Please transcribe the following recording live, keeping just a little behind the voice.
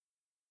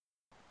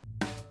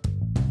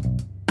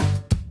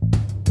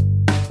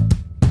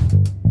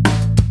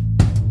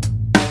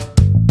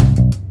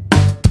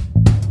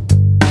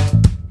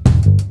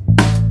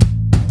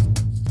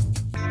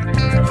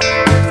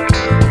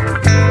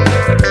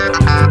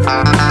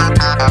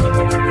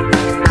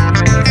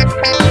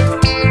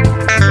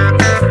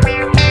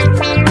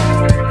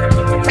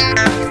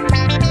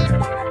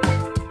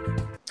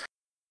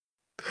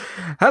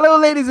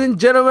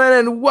gentlemen,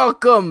 and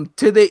welcome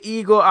to the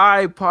Eagle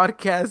Eye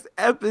Podcast,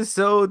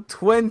 episode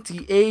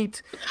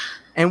 28.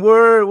 And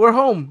we're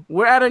home.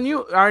 We're at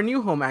our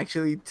new home,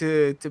 actually.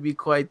 To be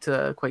quite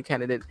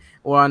candid,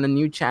 we're on a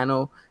new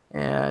channel,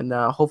 and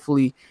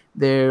hopefully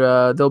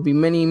there'll be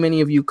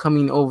many of you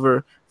coming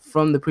over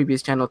from the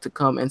previous channel to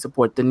come and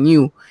support the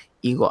new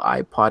Eagle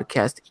Eye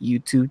Podcast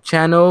YouTube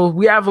channel.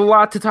 We have a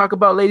lot to talk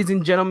about, ladies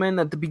and gentlemen.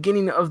 At the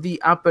beginning of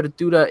the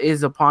Apertura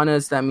is upon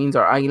us. That means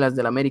our Águilas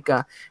del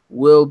América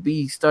will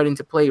be starting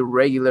to play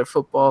regular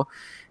football.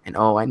 And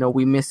oh, I know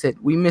we miss it.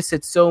 We miss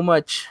it so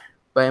much.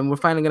 But we're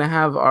finally going to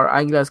have our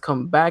Águilas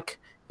come back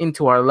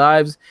into our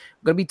lives.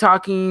 We're going to be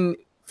talking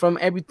from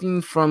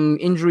everything from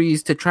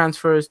injuries to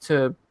transfers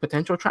to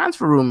potential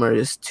transfer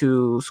rumors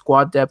to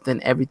squad depth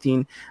and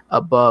everything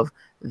above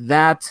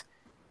that.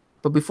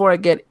 But before I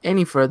get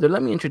any further,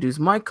 let me introduce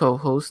my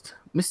co-host,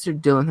 Mr.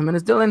 Dylan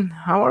Jimenez. Dylan,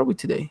 how are we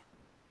today?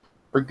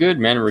 We're good,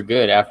 man. We're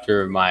good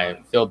after my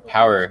filled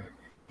power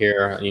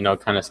here,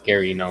 kind of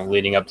scary,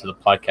 leading up to the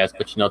podcast.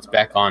 But, it's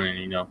back on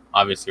and,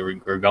 obviously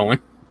we're going.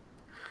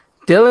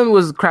 Dylan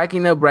was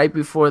cracking up right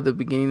before the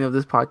beginning of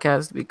this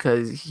podcast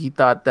because he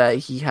thought that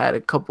he had a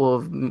couple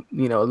of, a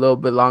little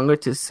bit longer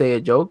to say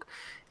a joke,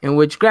 in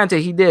which, granted,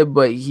 he did,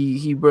 but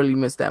he barely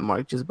missed that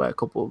mark just by a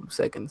couple of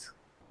seconds.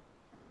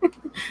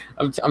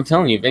 I'm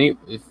telling you,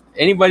 if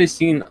anybody's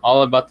seen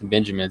All About the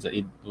Benjamins,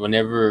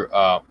 whenever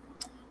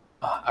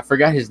I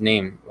forgot his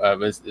name,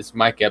 it's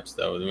Mike Epps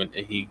though. When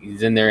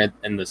he's in there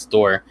in the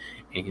store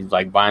and he's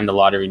like buying the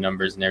lottery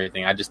numbers and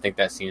everything. I just think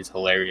that scene is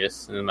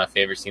hilarious. It's my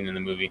favorite scene in the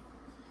movie.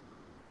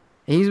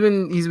 He's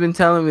been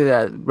telling me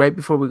that right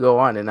before we go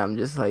on, and I'm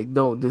just like,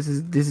 no, this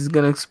is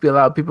gonna spill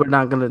out. People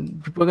are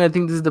gonna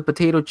think this is the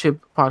potato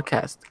chip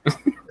podcast.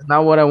 It's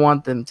not what I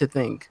want them to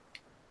think.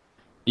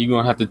 You're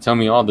gonna have to tell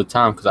me all the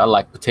time because I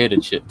like potato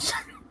chips.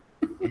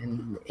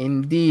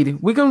 Indeed,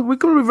 we can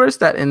reverse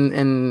that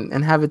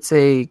and have it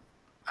say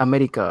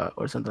America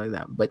or something like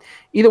that. But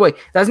either way,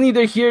 that's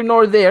neither here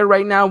nor there.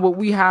 Right now, what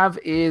we have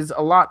is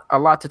a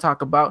lot to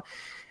talk about.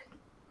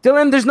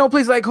 Dylan, there's no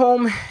place like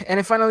home, and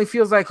it finally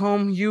feels like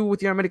home. You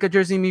with your America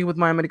jersey, me with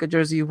my America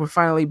jersey. We're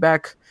finally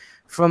back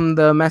from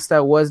the mess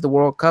that was the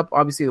World Cup.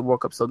 Obviously, the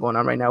World Cup's still going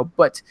on right now,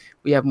 but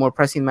we have more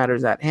pressing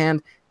matters at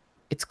hand.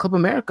 It's Club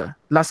America.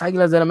 Las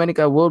Águilas del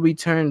América will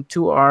return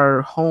to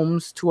our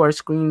homes, to our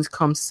screens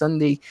come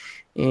Sunday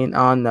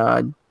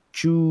on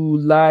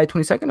July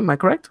 22nd. Am I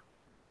correct?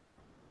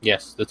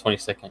 Yes, the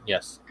 22nd.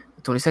 Yes.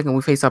 22nd,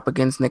 we face up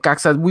against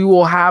Necaxa. We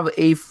will have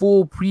a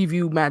full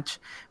preview match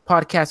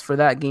podcast for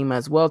that game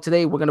as well.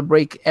 Today, we're going to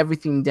break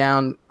everything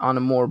down on a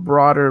more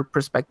broader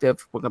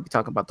perspective. We're going to be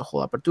talking about the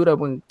whole Apertura. We're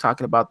going to be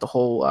talking about the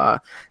whole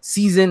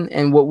season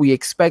and what we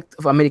expect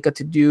of America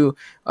to do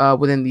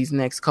within these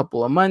next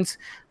couple of months,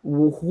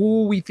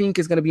 who we think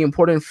is going to be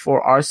important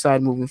for our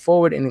side moving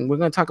forward. And we're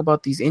going to talk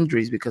about these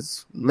injuries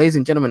because, ladies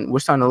and gentlemen, we're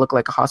starting to look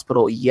like a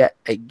hospital yet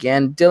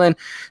again. Dylan,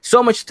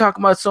 so much to talk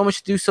about, so much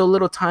to do, so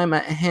little time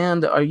at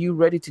hand. Are you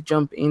ready to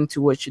jump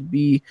into what should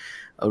be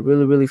a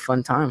really, really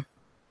fun time?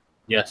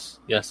 Yes,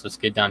 let's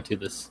get down to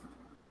this.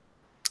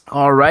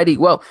 Alrighty.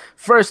 Well,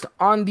 first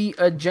on the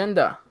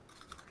agenda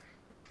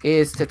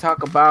is to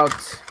talk about,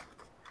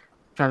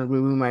 trying to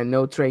remove my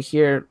notes right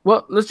here.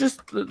 Well, let's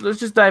just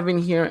dive in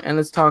here and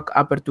let's talk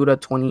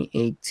Apertura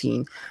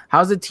 2018.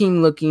 How's the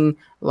team looking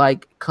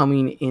like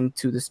coming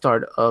into the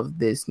start of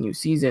this new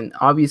season?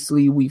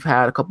 Obviously, we've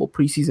had a couple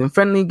preseason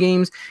friendly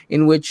games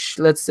in which,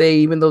 let's say,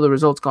 even though the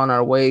results gone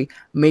our way,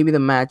 maybe the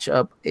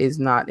matchup is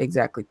not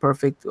exactly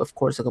perfect. Of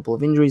course, a couple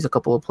of injuries, a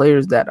couple of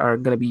players that are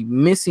going to be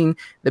missing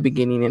the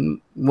beginning, and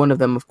one of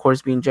them, of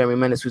course, being Jeremy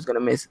Menez, who's going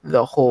to miss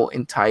the whole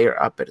entire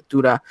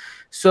Apertura.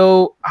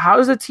 So how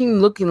is the team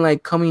looking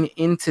like coming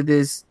into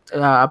this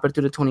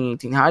Apertura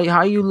 2018? How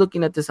are you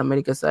looking at this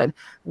America side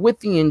with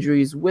the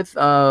injuries, with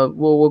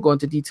we'll go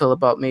into detail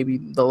about maybe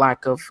the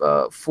lack of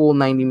full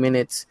 90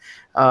 minutes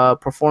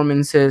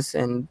performances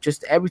and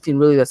just everything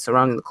really that's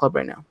surrounding the club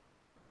right now?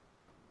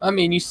 I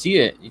mean, you see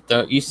it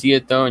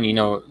though, and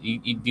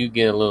you do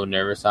get a little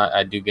nervous.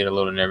 I do get a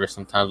little nervous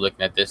sometimes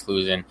looking at this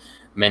losing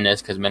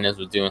Menez, because Menez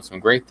was doing some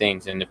great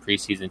things in the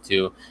preseason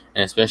too,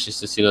 and especially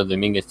Cecilio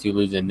Dominguez too,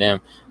 losing them.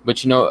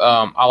 But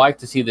I like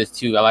to see this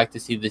too. I like to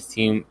see this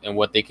team and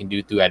what they can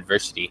do through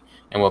adversity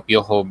and what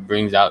Piojo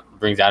brings out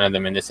of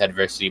them in this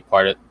adversity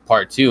part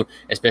two,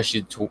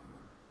 especially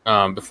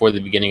before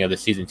the beginning of the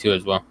season too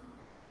as well.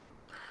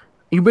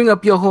 You bring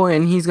up Piojo,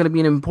 and he's going to be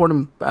an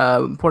important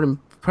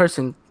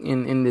person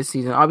in this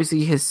season.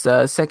 Obviously, his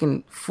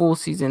second full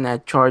season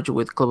at charge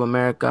with Club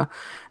America.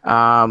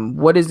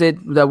 What is it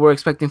that we're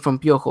expecting from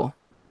Piojo?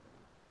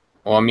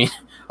 Well, I mean,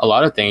 a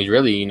lot of things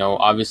really.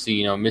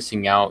 Obviously,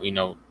 missing out,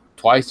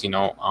 twice,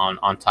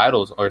 on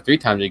titles, or three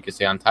times you could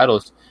say on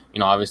titles.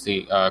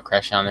 Obviously,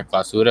 crashing on the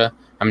Clausura.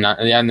 In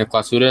the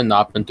Clausura and the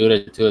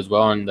Apertura too as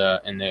well, and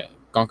the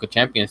Conca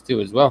Champions too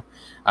as well.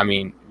 I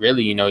mean,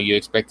 really, you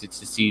expected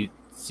to see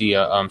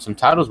some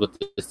titles with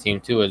this team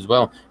too as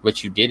well,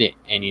 but you didn't,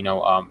 and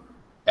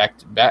back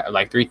to back,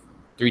 like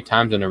three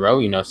times in a row.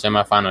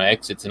 Semifinal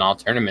exits in all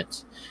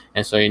tournaments,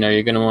 and so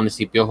you're going to want to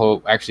see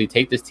Piojo actually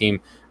take this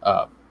team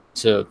uh,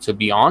 to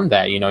beyond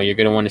that. You're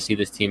going to want to see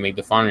this team make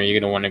the final. You're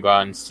going to want to go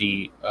out and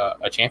see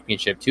a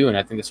championship too, and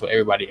I think that's what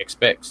everybody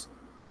expects.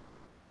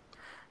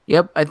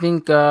 Yep, I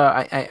think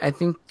I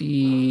think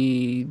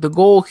the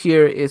goal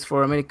here is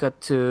for America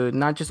to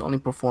not just only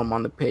perform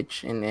on the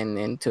pitch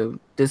and to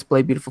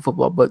display beautiful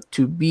football, but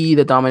to be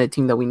the dominant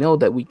team that we know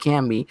that we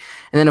can be.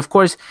 And then of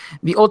course,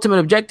 the ultimate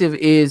objective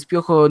is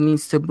Piojo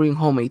needs to bring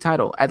home a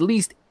title, at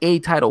least a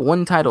title.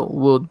 One title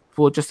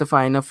will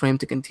justify enough for him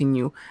to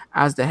continue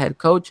as the head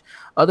coach.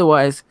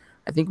 Otherwise,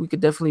 I think we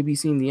could definitely be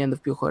seeing the end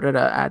of Piojo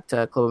Herrera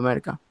at Club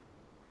America.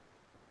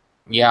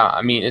 Yeah,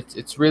 I mean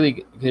it's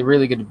really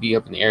good to be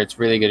up in the air. It's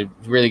really good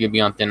to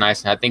be on thin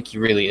ice, and I think he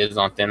really is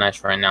on thin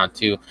ice right now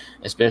too,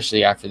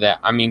 especially after that.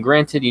 I mean,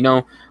 granted,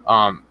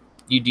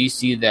 you do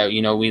see that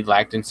we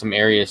lacked in some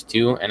areas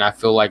too, and I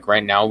feel like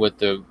right now with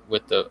the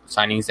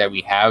signings that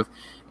we have,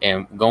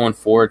 and going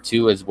forward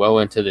too as well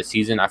into the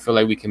season, I feel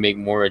like we can make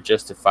more a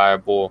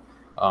justifiable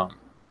um,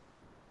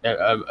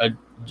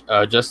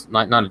 just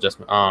not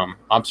adjustment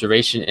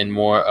observation and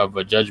more of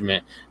a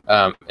judgment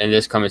in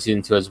this coming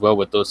season too as well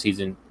with this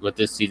season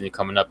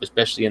coming up,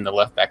 especially in the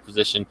left back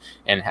position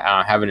and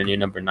having a new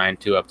number 9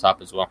 too up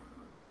top as well.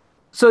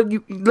 So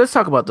let's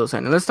talk about those,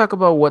 and let's talk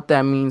about what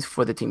that means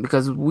for the team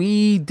because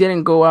we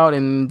didn't go out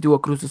and do a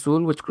Cruz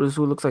Azul, which Cruz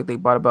Azul looks like they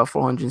bought about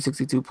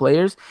 462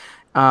 players,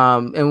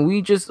 and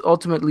we just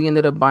ultimately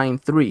ended up buying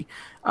three.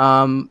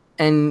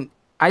 And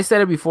I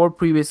said it before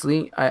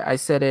previously. I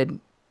said it.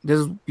 This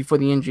is before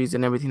the injuries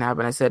and everything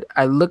happened. I said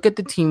I look at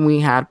the team we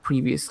had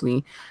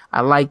previously.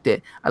 I liked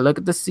it. I look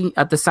at the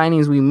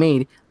signings we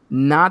made.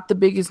 Not the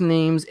biggest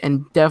names,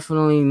 and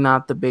definitely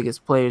not the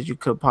biggest players you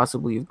could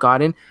possibly have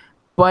gotten,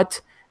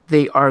 but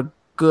they are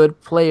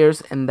good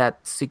players, and that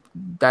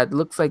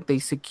looks like they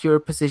secure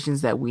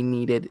positions that we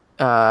needed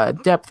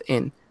depth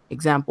in.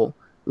 Example,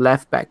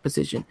 left back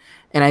position.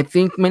 And I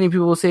think many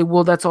people will say,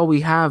 well, that's all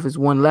we have is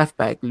one left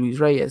back, Luis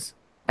Reyes.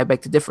 I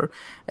beg to differ.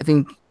 I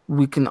think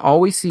we can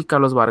always see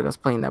Carlos Vargas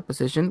playing that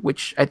position,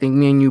 which I think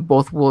me and you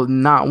both will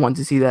not want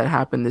to see that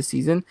happen this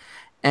season.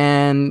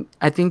 And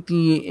I think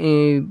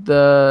the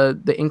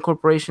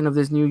incorporation of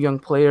this new young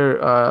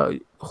player,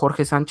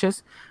 Jorge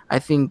Sanchez, I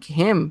think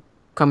him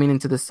coming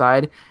into the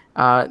side,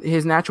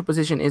 his natural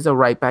position is a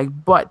right back,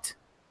 but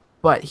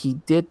he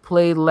did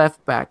play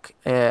left back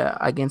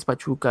against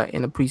Pachuca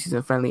in a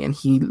preseason friendly, and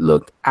he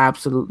looked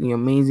absolutely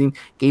amazing.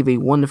 Gave a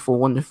wonderful,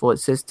 wonderful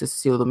assist to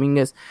Cecilio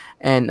Dominguez,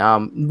 and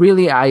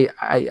really,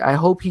 I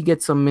hope he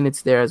gets some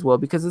minutes there as well.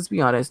 Because let's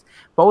be honest,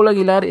 Paul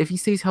Aguilar, if he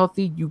stays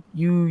healthy,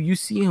 you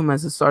see him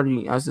as the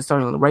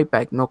starting right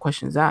back, no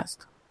questions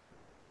asked.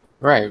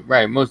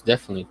 Right, most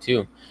definitely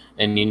too.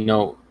 And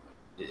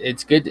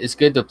it's good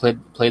to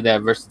play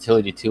that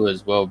versatility too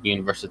as well,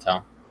 being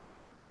versatile.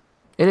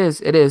 It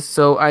is. It is.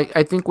 So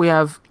I think we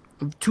have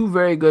two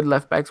very good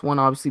left backs. One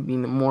obviously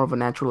being more of a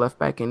natural left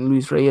back in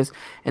Luis Reyes,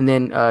 and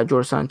then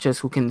George Sanchez,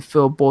 who can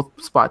fill both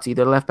spots,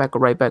 either left back or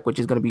right back, which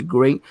is going to be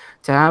great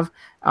to have.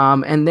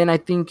 And then I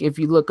think if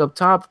you look up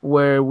top,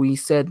 where we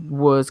said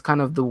was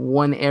kind of the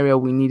one area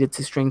we needed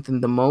to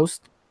strengthen the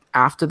most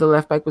after the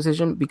left back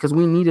position, because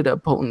we needed a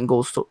potent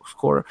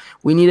scorer.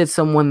 We needed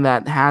someone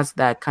that has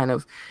that kind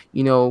of,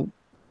 you know,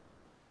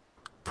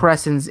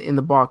 presence in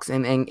the box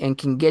and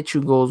can get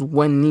you goals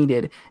when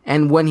needed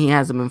and when he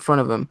has them in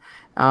front of him.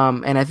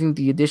 And I think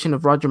the addition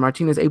of Roger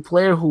Martinez, a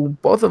player who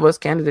both of us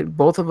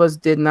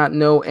did not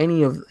know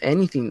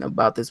anything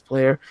about this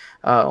player,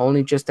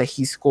 only just that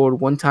he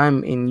scored one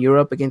time in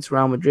Europe against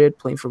Real Madrid,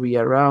 playing for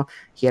Villarreal.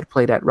 He had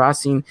played at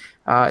Racing.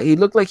 He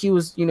looked like he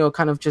was,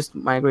 kind of just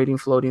migrating,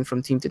 floating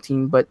from team to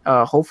team. But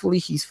hopefully,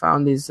 he's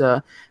found his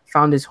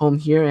home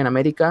here in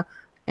America,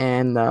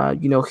 and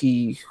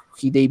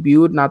he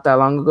debuted not that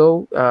long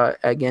ago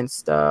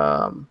against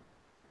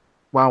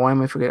wow, why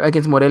am I forgetting?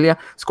 Against Morelia,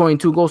 scoring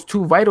two goals,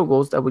 two vital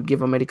goals that would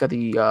give America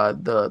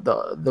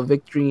the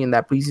victory in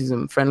that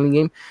preseason friendly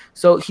game.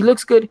 So he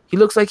looks good. He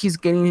looks like he's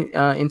getting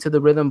into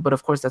the rhythm, but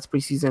of course that's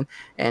preseason,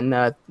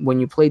 and when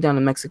you play down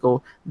in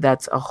Mexico,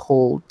 that's a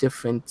whole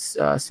different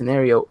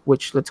scenario.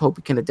 Which let's hope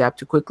he can adapt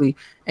to quickly,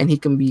 and he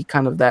can be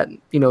kind of that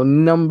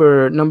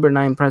number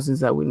 9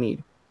 presence that we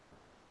need.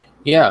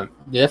 Yeah,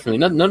 definitely.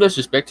 No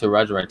disrespect to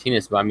Roger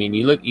Martinez, but I mean,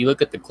 you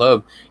look at the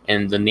club,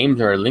 and the names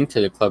are linked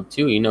to the club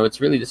too. It's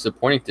really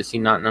disappointing to see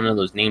not none of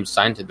those names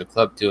signed to the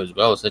club too as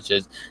well, such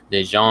as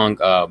De Jong,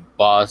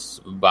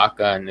 Boss,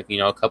 Baca, and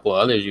a couple of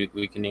others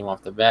we can name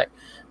off the back.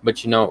 But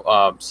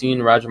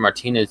seeing Roger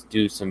Martinez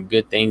do some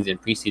good things in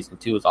preseason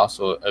too is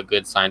also a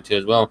good sign too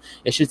as well.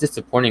 It's just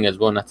disappointing as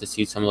well not to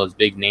see some of those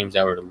big names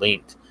that were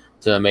linked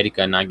to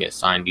America not get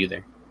signed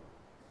either.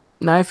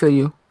 No, I feel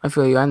you. I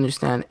feel you. I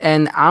understand.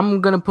 And I'm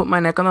gonna put my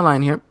neck on the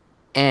line here.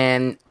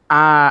 And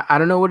I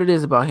don't know what it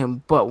is about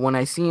him, but when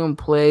I see him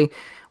play,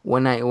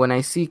 when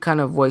I see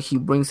kind of what he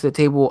brings to the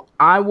table,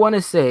 I want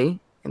to say,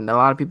 and a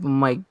lot of people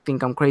might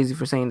think I'm crazy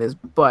for saying this,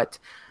 but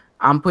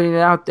I'm putting it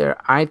out there.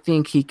 I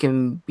think he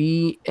can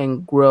be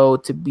and grow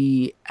to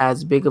be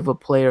as big of a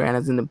player and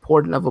as an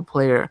important of a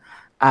player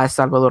as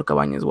Salvador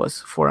Cabañas was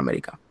for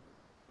America.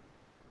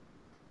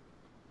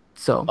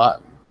 So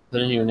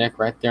Putting your neck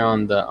right there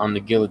on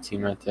the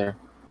guillotine right there.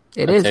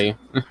 it I tell is. you.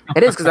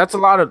 It is because that's a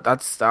lot of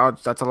that's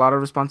a lot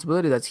of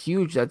responsibility. That's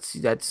huge.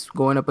 That's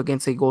going up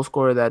against a goal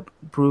scorer that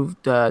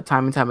proved time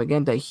and time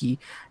again that he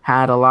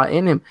had a lot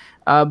in him.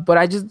 But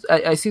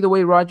I see the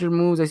way Roger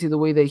moves. I see the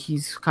way that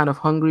he's kind of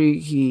hungry.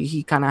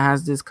 He kind of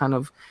has this kind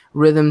of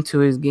rhythm to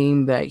his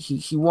game that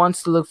he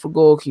wants to look for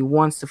goal. He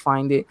wants to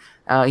find it.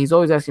 He's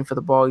always asking for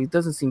the ball. He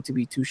doesn't seem to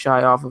be too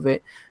shy off of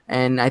it.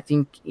 And I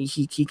think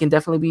he can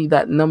definitely be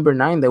that number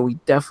nine that we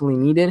definitely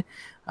needed.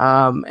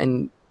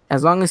 And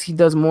as long as he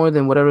does more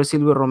than whatever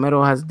Silvio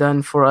Romero has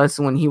done for us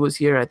when he was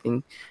here, I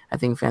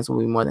think fans will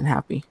be more than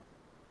happy.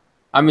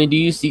 I mean, do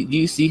you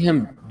see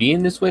him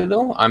being this way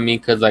though? I mean,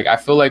 because like I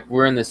feel like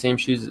we're in the same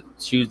shoes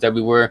that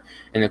we were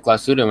in the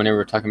Clausura whenever we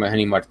were talking about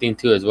Henry Martin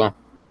too as well.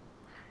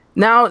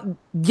 Now,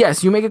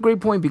 yes, you make a great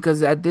point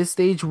because at this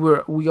stage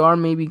we are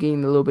maybe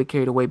getting a little bit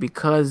carried away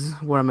because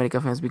we're America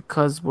fans,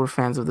 because we're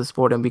fans of the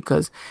sport, and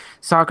because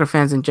soccer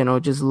fans in general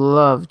just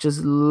love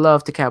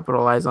to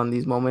capitalize on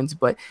these moments.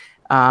 But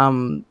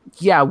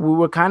yeah, we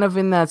were kind of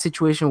in that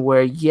situation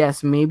where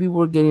yes, maybe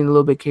we're getting a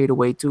little bit carried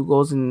away. Two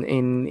goals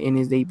in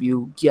his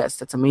debut. Yes,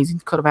 that's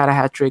amazing. Could have had a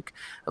hat trick,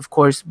 of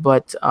course,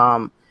 but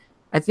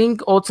I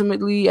think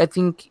ultimately, I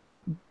think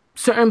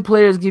certain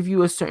players give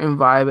you a certain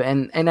vibe,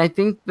 and I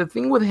think the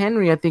thing with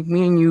Henry, I think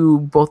me and you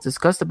both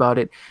discussed about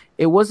it.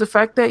 It was the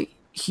fact that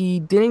he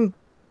didn't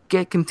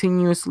get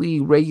continuously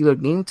regular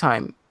game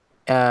time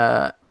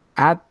uh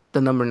at the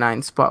number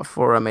 9 spot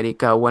for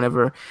America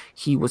whenever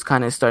he was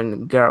kind of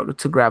starting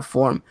to grab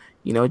form.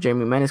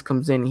 Jeremy Menes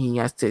comes in, he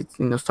has to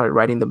start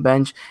riding the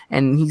bench,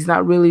 and he's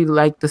not really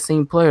like the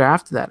same player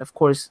after that. Of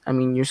course, I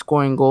mean, you're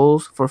scoring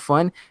goals for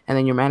fun and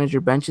then your manager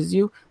benches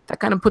you.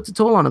 That kind of puts a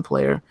toll on a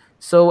player.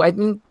 So I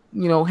think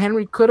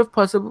Henry could have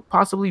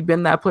possibly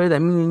been that player that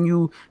me and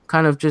you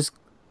kind of just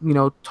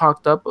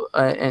talked up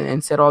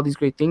and said all these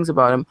great things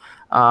about him.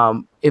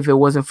 If it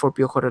wasn't for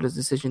Pio Correa's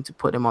decision to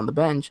put him on the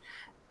bench,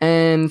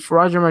 and for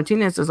Roger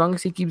Martinez, as long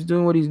as he keeps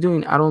doing what he's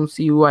doing, I don't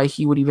see why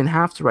he would even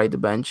have to ride the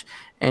bench,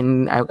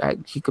 and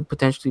he could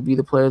potentially be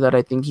the player that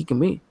I think he can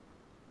be.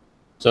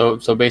 So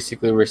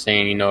basically, we're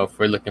saying if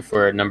we're looking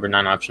for a number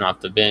nine option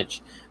off the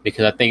bench,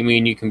 because I think me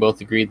and you can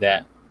both agree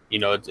that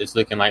it's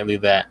looking likely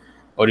that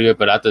Oribe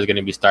Peralta is going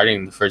to be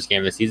starting the first game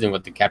of the season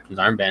with the captain's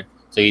armband.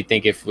 So you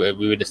think if we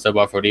were to sub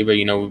off Oribe,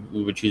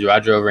 we would choose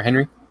Roger over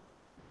Henry?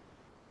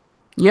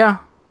 Yeah,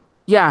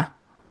 yeah.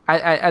 I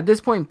at this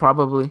point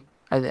probably.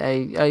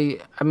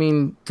 I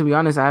mean, to be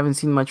honest, I haven't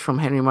seen much from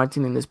Henry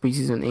Martin in this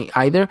preseason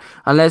either.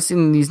 Unless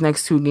in these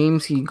next two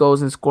games he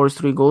goes and scores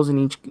 3 goals in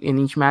each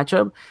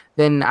matchup,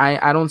 then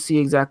I don't see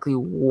exactly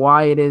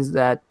why it is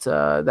that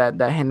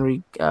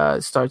Henry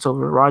starts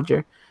over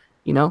Roger,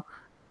 you know.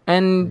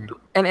 And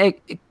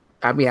Mm-hmm.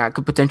 I mean, I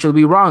could potentially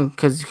be wrong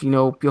because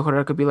Pio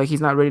Herrera could be like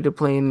he's not ready to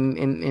play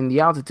in the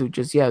altitude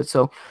just yet.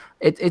 So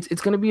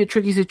it's going to be a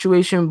tricky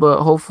situation,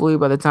 but hopefully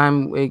by the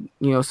time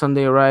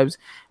Sunday arrives,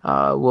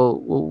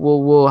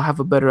 we'll have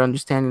a better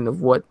understanding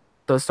of what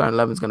the starting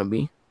 11 is going to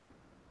be.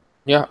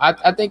 Yeah,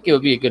 I think it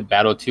would be a good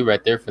battle too,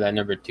 right there for that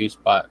number two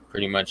spot,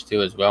 pretty much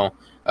too as well.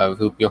 Of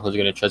who Piojo's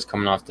going to trust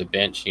coming off the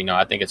bench.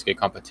 I think it's good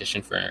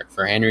competition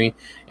for Henry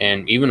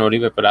and even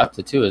Oribe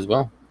Peralta too as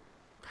well.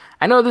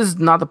 I know this is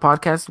not the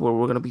podcast where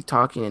we're going to be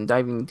talking and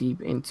diving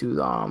deep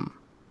into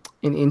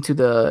into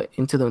the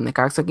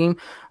Necaxa game.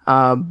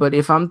 But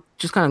if I'm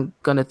just kind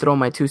of gonna throw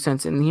my 2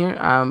 cents in here,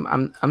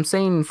 I'm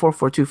saying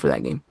 4-4-2 for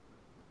that game.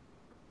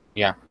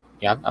 Yeah,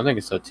 yeah, I think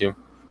it's so too.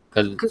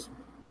 Because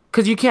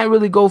Because you can't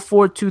really go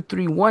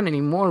 4-2-3-1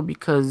 anymore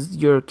because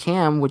your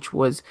Cam, which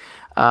was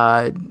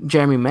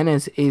Jeremy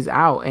Menes, is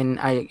out, and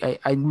I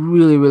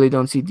really really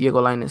don't see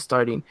Diego Lainez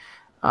starting.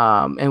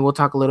 And we'll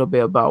talk a little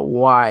bit about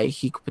why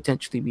he could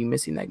potentially be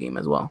missing that game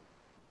as well.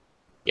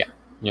 yeah,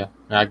 yeah,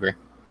 I agree.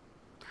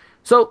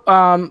 So,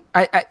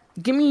 I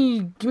give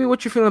me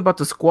what you're feeling about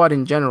the squad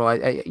in general.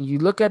 You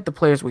look at the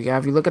players we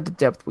have, you look at the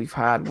depth we've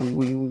had,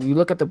 you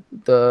look at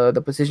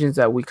the positions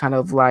that we kind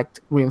of lacked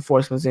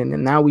reinforcements in,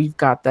 and now we've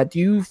got that. Do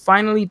you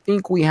finally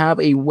think we have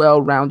a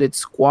well-rounded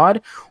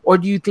squad, or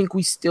do you think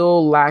we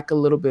still lack a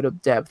little bit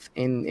of depth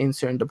in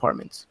certain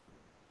departments?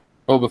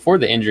 Well, before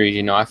the injuries,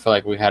 I feel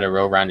like we had a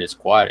well-rounded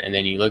squad, and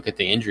then you look at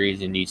the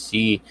injuries and you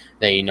see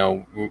that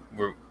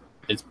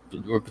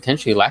we're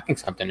potentially lacking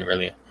something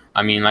really.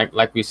 I mean,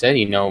 like we said,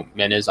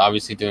 Menez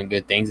obviously doing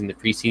good things in the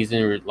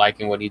preseason. We're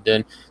liking what he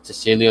did.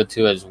 Cecilio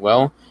too as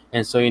well,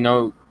 and so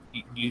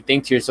you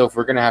think to yourself,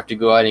 we're gonna have to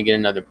go out and get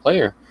another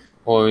player.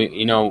 Or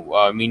me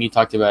and you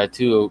talked about it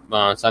too.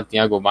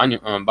 Santiago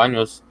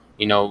Banos,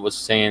 was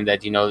saying that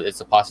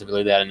it's a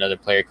possibility that another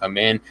player come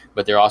in,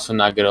 but they're also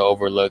not gonna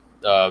overlook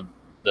the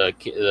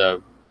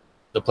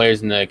the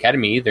players in the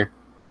academy either.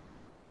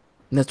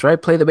 That's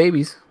right, play the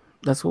babies.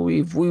 That's what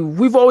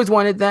we've always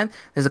wanted that.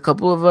 There's a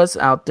couple of us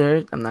out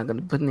there. I'm not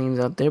gonna put names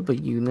out there,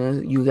 but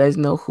you guys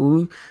know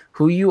who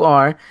you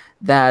are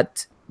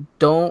that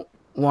don't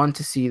want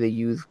to see the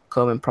youth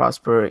come and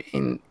prosper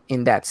in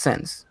that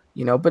sense.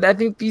 But I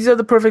think these are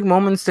the perfect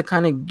moments to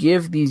kind of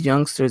give these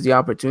youngsters the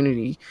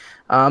opportunity.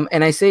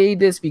 And I say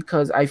this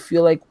because I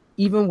feel like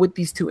even with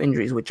these two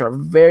injuries, which are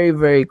very,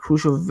 very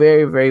crucial,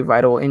 very, very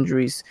vital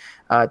injuries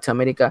to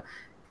America,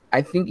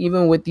 I think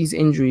even with these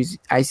injuries,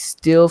 I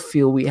still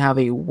feel we have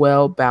a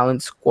well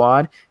balanced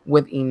squad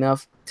with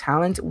enough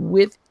talent,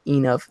 with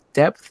enough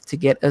depth to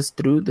get us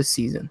through the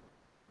season.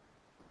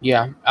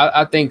 Yeah,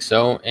 I think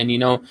so. And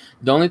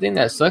the only thing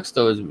that sucks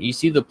though is you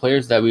see the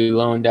players that we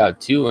loaned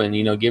out too, and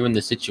given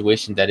the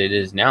situation that it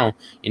is now,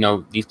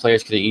 these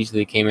players could have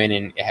easily came in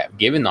and have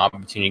given the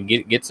opportunity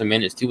to get some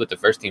minutes too with the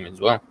first team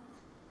as well.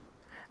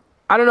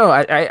 I don't know.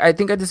 I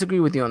think I disagree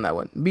with you on that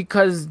one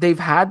because they've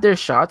had their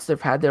shots,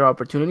 they've had their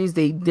opportunities.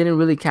 They didn't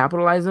really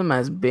capitalize them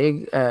as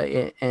big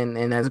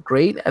and as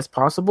great as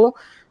possible.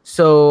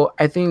 So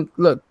I think,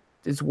 look,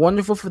 it's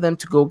wonderful for them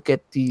to go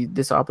get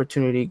this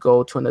opportunity,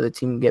 go to another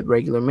team, get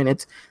regular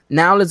minutes.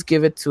 Now let's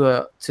give it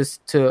to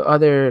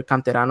other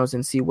canteranos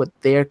and see what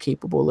they're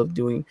capable of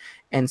doing,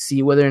 and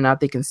see whether or not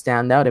they can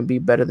stand out and be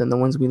better than the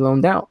ones we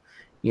loaned out.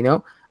 You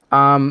know.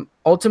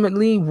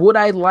 Ultimately, would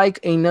I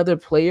like another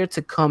player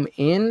to come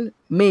in?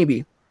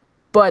 Maybe.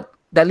 But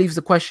that leaves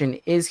the question,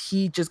 is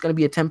he just going to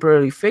be a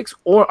temporary fix,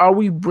 or are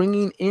we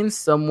bringing in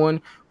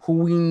someone who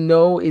we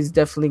know is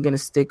definitely going to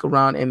stick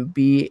around and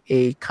be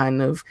a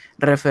kind of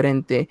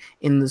referente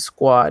in the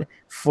squad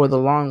for the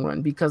long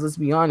run? Because let's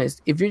be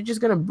honest, if you're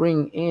just going to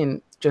bring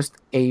in just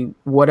a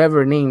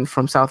whatever name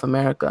from South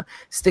America,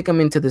 stick them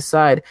into the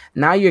side,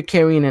 now you're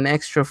carrying an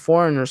extra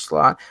foreigner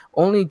slot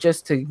only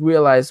just to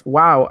realize,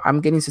 wow,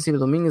 I'm getting Cecilio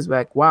Dominguez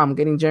back. Wow, I'm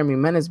getting Jeremy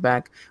Menez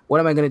back. What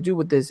am I going to do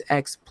with this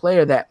ex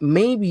player that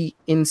maybe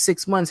in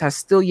 6 months has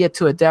still yet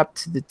to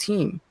adapt to the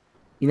team?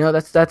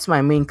 That's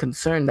my main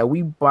concern, that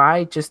we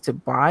buy just to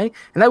buy,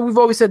 and that we've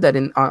always said that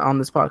on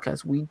this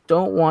podcast. We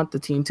don't want the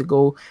team to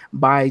go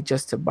buy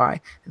just to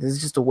buy. This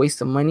is just a waste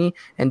of money,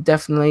 and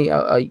definitely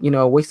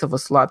a waste of a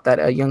slot that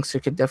a youngster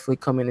could definitely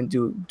come in and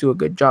do a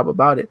good job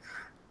about it.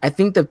 I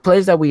think the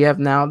players that we have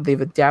now, they've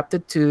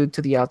adapted to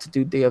the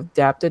altitude, they have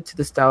adapted to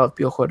the style of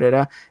Pio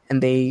Herrera,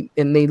 and they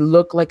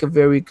look like a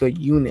very good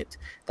unit.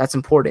 That's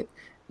important.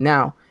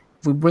 Now,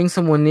 if we bring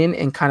someone in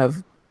and kind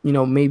of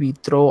maybe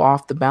throw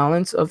off the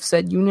balance of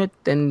said unit,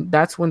 then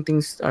that's when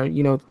things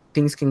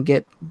can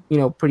get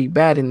pretty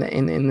bad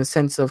in the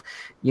sense of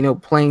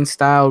playing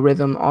style,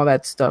 rhythm, all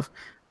that stuff.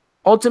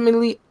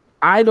 Ultimately,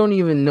 I don't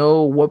even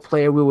know what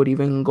player we would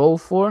even go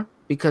for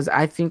because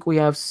I think we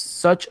have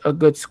such a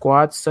good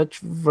squad, such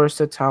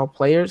versatile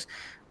players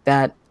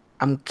that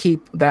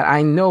that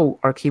I know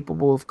are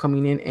capable of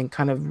coming in and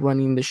kind of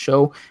running the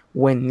show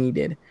when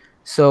needed.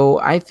 So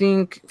I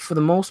think for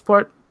the most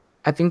part,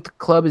 I think the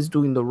club is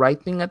doing the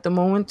right thing at the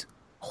moment,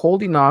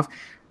 holding off.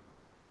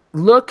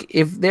 Look,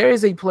 if there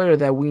is a player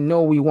that we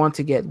know we want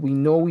to get, we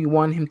know we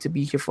want him to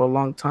be here for a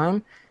long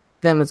time,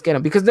 then let's get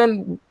him. Because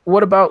then,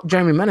 what about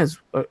Jeremy Menez?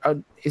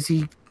 Is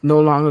he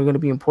no longer going to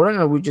be important,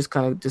 or we just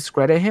kind of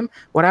discredit him?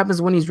 What happens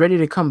when he's ready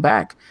to come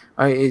back?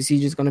 Is he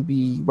just going to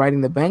be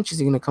riding the bench? Is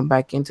he going to come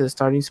back into the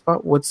starting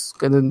spot? What's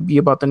going to be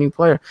about the new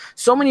player?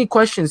 So many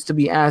questions to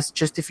be asked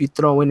just if you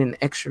throw in an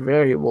extra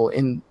variable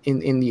in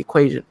the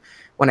equation.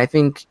 When I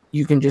think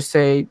you can just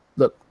say,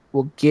 look,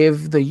 we'll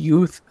give the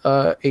youth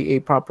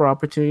a proper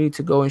opportunity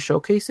to go and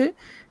showcase it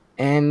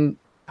and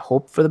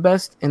hope for the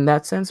best in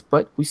that sense.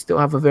 But we still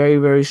have a very,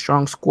 very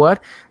strong squad,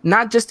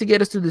 not just to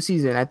get us through the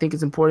season. I think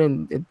it's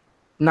important,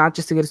 not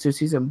just to get us through the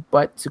season,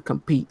 but to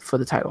compete for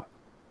the title.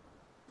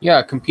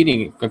 Yeah,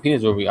 competing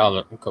is what we all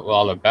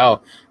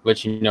about.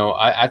 But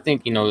I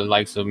think the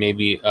likes of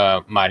maybe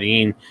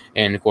Marin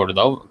and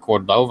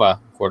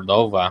Cordova.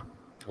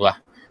 Well,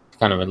 it's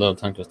kind of a little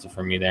tongue twister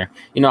for me there.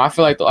 I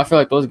feel like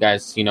those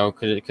guys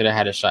could have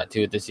had a shot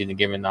too this season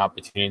given the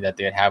opportunity that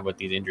they'd have with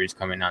these injuries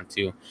coming on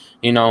too.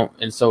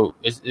 And so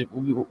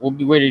we'll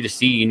be ready to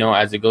see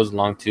as it goes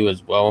along too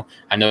as well.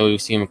 I know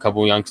we've seen a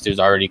couple of youngsters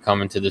already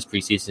come into this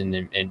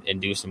preseason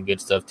and do some good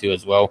stuff too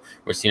as well.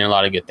 We're seeing a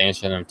lot of good things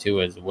from them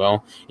too as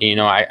well.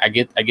 I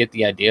get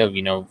the idea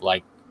of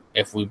like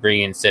if we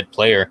bring in said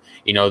player,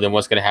 then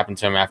what's going to happen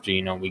to him after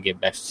we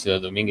get back to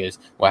Cecilio Dominguez?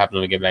 What happens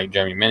when we get back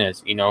Jeremy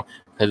Menez?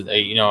 Because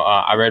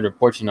I read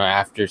reports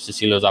after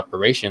Cecilio's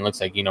operation, looks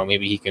like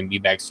maybe he can be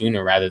back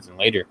sooner rather than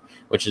later,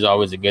 which is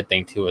always a good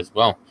thing too as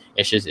well.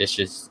 It's just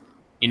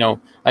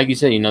like you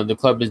said, the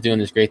club is doing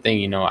this great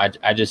thing.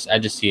 I just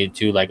see it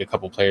too. Like a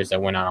couple players that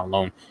went out on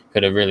loan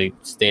could have really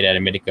stayed at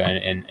America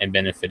and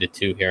benefited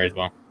too here as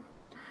well.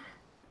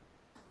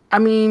 I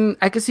mean,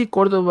 I could see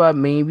Cordova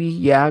maybe,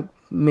 yeah,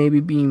 maybe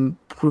being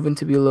proven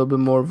to be a little bit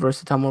more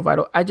versatile, more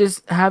vital. I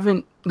just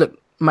haven't look.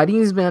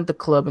 Marin's been at the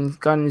club and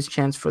gotten his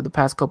chance for the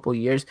past couple of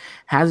years.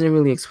 Hasn't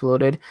really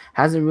exploded.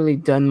 Hasn't really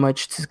done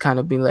much to kind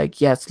of be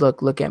like, yes,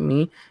 look at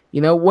me.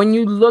 When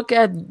you look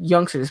at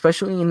youngsters,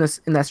 especially in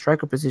that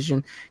striker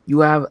position,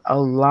 you have a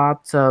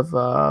lot of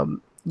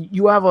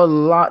you have a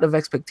lot of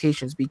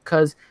expectations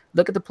because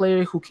look at the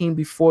player who came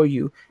before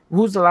you.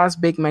 Who's the last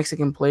big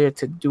Mexican player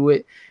to do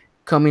it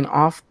coming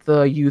off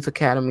the youth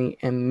academy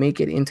and make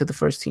it into the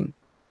first team?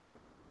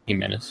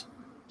 Jimenez.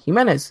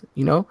 Jimenez,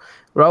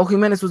 Raul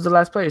Jimenez was the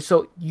last player.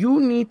 So you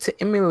need to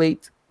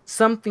emulate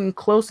something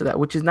close to that,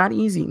 which is not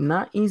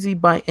easy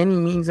by any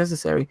means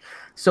necessary.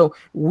 So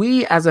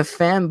we as a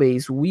fan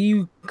base,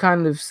 we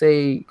kind of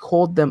say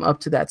hold them up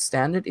to that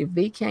standard. If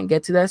they can't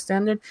get to that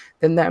standard,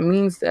 then that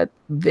means that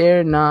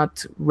they're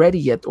not ready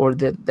yet, or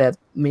that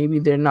maybe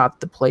they're not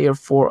the player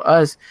for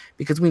us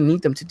because we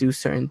need them to do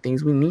certain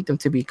things. We need them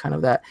to be kind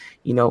of that,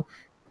 you know,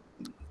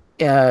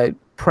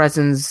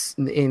 presence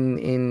wow,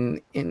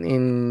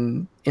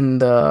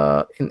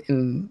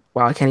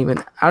 I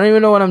don't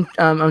even know what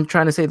I'm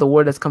trying to say, the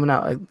word that's coming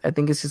out. I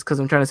think it's just because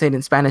I'm trying to say it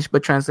in Spanish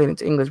but translate it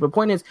to English. But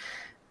point is,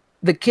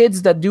 the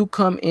kids that do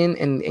come in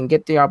and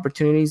get the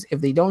opportunities,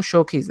 if they don't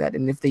showcase that,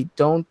 and if they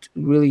don't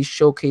really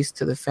showcase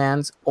to the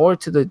fans or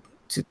to the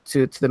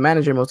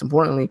manager, most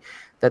importantly,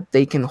 that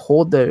they can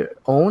hold their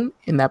own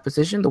in that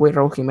position the way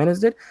Raul Jimenez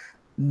did,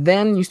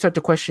 then you start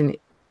to question,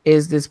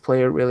 is this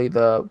player really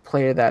the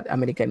player that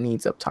America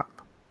needs up top?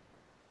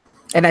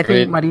 And I think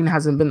Really, Marin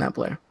hasn't been that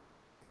player.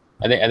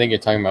 I think you're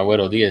talking about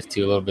Widow Diaz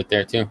too a little bit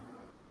there too.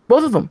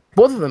 Both of them.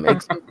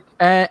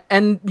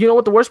 And you know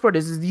what the worst part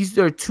is these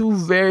are two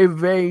very,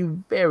 very,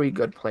 very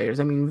good players.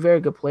 I mean, very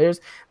good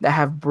players that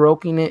have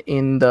broken it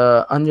in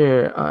the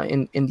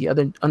in the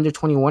other under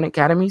 21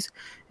 academies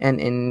and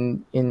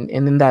in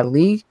that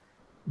league.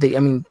 I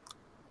mean,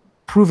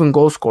 proven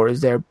goal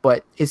scorers there,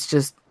 but it's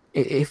just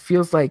it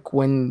feels like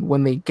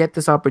when they get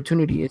this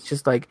opportunity, it's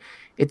just like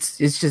it's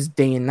just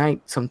day and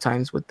night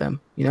sometimes with them.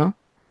 Mhm.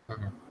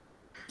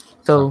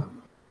 So So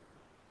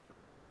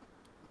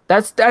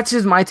that's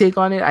just my take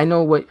on it. I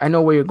know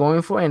where you're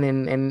going for,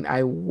 and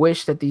I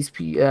wish that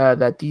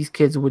that these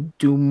kids would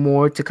do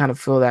more to kind of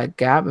fill that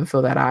gap and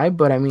fill that eye.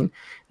 But I mean,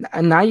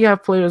 now you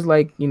have players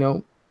like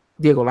Diego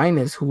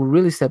Lainez who are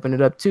really stepping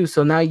it up too.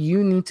 So now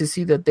you need to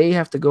see that they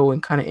have to go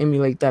and kind of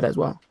emulate that as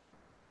well.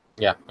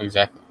 yeah,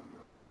 exactly.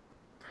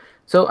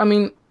 So I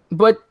mean,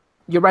 but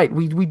you're right.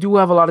 We do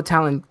have a lot of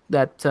talent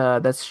that's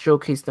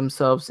showcased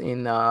themselves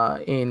in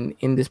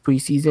this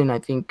preseason. I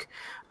think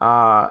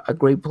a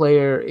great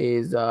player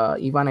is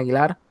Ivan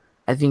Aguilar.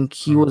 I think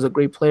he Mhm. was a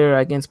great player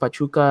against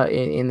Pachuca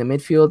in the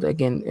midfield.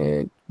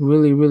 Again,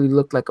 really really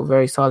looked like a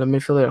very solid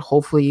midfielder.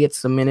 Hopefully, he gets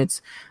some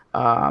minutes.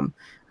 Um,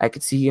 I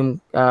could see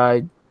him.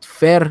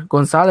 Fer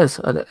Gonzalez,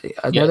 another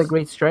Yes,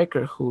 great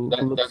striker who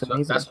that, looks that's what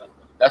amazing.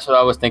 that's what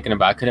I was thinking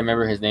about. I couldn't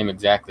remember his name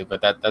exactly,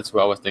 but that's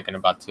what I was thinking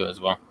about too as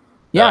well.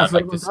 Yeah, I'd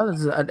Fred like to see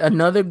Gonzalez that. is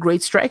another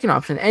great striking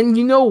option. And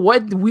you know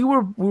what? We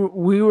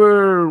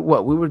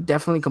were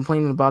definitely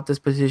complaining about this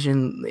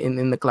position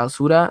in the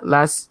Clausura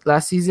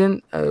last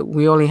season.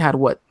 We only had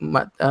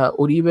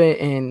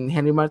Uribe and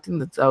Henry Martin.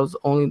 That was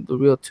only the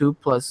real two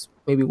plus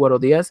maybe Guado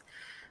Diaz.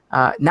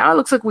 Now it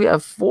looks like we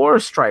have four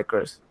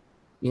strikers.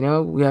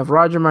 We have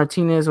Roger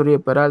Martinez,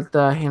 Uribe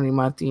Peralta, Henry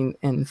Martin,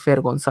 and Fer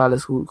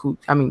Gonzalez. Who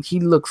I mean, he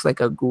looks like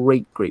a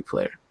great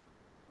player.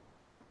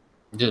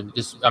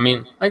 I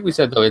mean, like we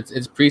said though, it's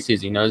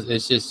preseason.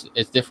 It's just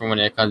it's different when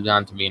it comes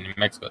down to being in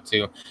Mexico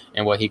too,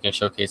 and what he can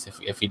showcase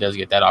if he does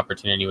get that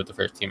opportunity with the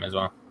first team as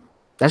well.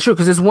 That's true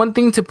because it's one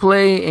thing to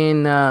play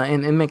in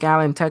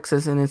McAllen,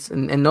 Texas, and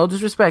and no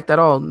disrespect at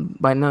all,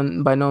 by no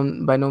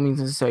means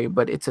necessary,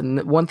 but it's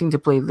one thing to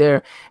play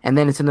there, and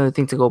then it's another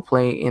thing to go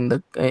play in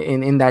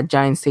that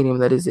giant stadium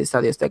that is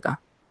Estadio Azteca.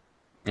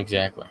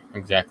 Exactly,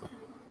 exactly.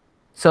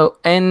 So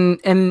and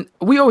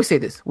we always say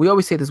this. We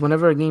always say this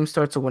whenever a game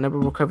starts or whenever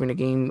we're covering a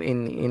game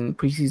in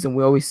preseason.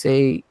 We always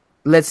say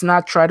let's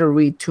not try to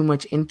read too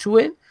much into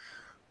it,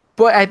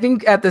 but I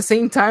think at the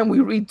same time we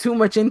read too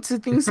much into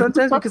things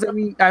sometimes because I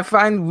mean I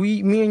find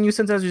me and you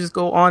sometimes we just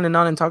go on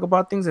and talk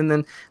about things and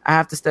then I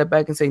have to step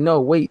back and say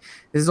no wait,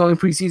 this is only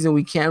preseason,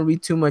 we can't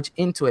read too much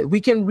into it. We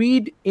can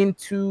read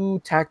into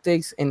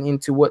tactics and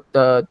into what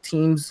the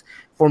team's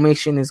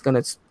formation is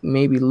going to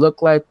maybe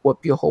look like,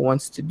 what Piojo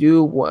wants to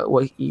do,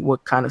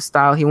 what kind of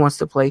style he wants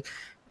to play.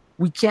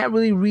 We can't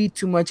really read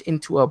too much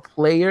into a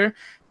player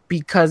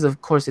because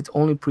of course it's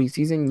only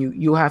preseason.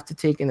 You have to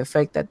take in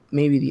effect that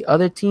maybe the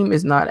other team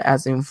is not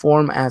as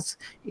informed as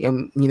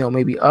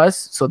maybe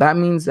us, so that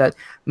means that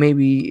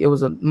maybe it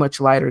was a much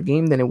lighter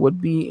game than it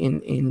would be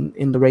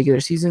in the regular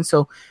season.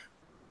 So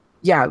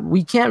yeah,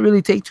 we can't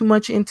really take too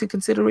much into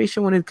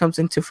consideration when it comes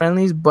into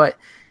friendlies, but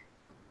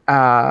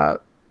uh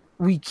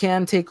we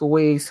can take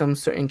away some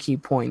certain key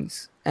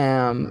points.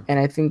 Mhm. And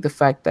I think the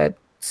fact that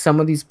some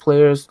of these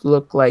players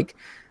look like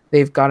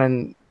they've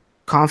gotten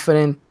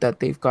confident, that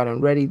they've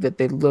gotten ready, that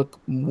they look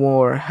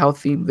more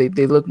healthy,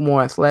 they look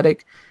more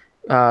athletic.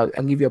 I'll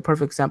give you a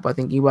perfect example. I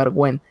think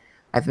Ibargüen,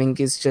 I think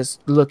is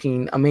just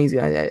looking amazing.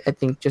 I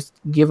think just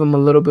give him a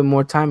little bit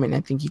more time, and I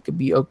think he could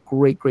be a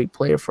great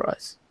player for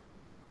us.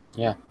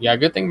 Yeah, yeah. A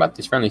good thing about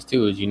these friendlies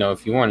too is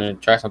if you want to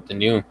try something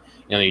new,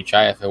 you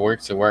try it. If it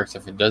works, it works.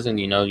 If it doesn't,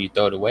 you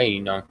throw it away.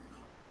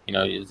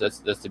 That's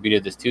the beauty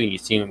of this too. You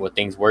see what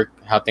things work,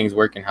 how things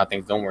work, and how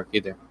things don't work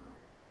either.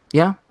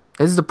 Yeah,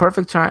 this is the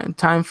perfect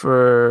time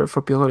for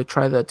Piojo to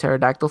try the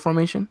pterodactyl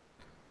formation.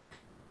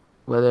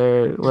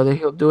 Whether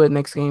he'll do it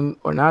next game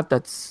or not,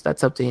 that's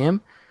up to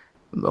him.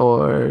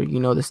 Or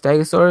the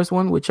Stegosaurus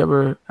one,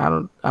 whichever. I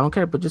don't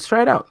care, but just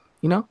try it out.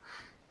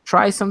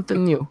 Try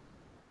something new.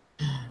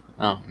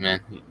 Oh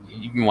man,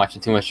 you've been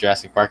watching too much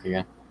Jurassic Park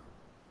again.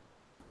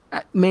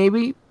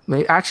 Maybe.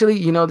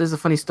 Actually, there's a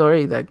funny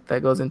story that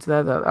goes into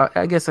that.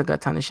 I guess I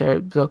got time to share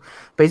it. So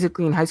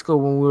basically, in high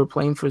school, when we were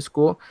playing for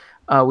school,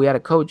 we had a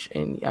coach,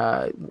 and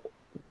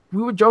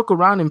we would joke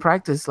around in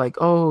practice, like,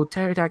 "Oh,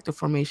 pterodactyl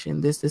formation,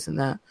 this, and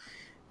that."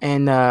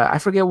 And I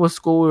forget what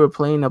school we were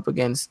playing up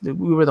against.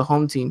 We were the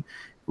home team.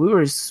 We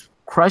were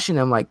crushing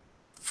them like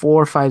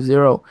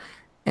 4-5-0,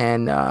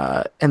 and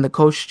the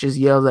coach just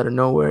yells out of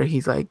nowhere.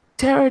 He's like,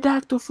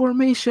 "Pterodactyl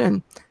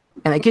formation!"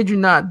 And I kid you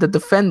not, the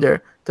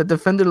defender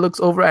looks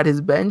over at his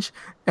bench,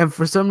 and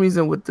for some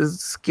reason, with this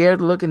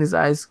scared look in his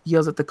eyes,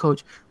 yells at the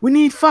coach, "We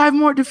need 5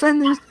 more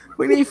defenders!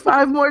 We need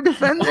 5 more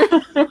defenders!"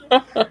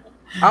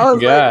 I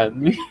was like, God,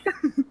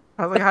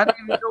 how do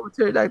you even know what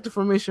pterodactyl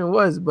formation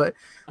was? But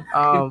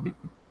um,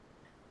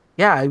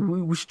 yeah,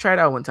 we should try it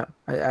out one time.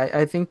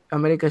 I think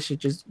America should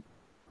just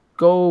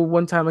go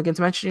one time against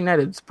Manchester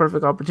United. It's a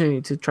perfect opportunity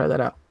to try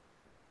that out.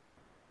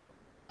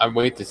 I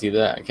wait to see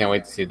that. I can't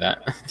wait to see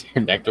that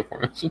pterodactyl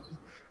formation.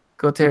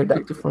 Go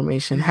pterodactyl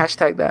formation.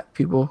 Hashtag that,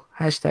 people.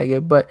 Hashtag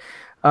it. But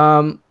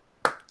um,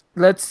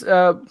 let's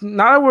now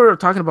that we're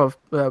talking about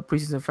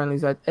preseason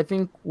friendlies, I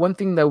think one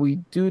thing that we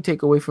do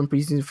take away from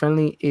preseason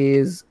friendly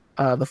is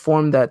the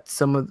form that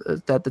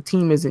that the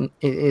team is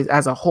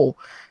as a whole.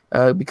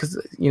 Because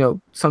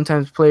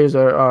sometimes players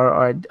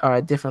are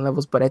at different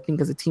levels, but I think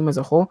as a team as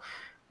a whole,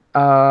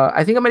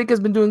 I think America's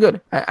been doing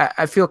good.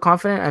 I feel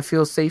confident. I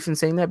feel safe in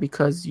saying that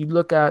because you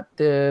look at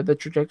the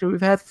trajectory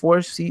we've had: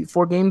 4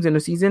 games in a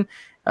season,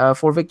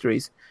 4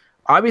 victories.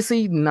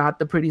 Obviously, not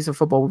the prettiest of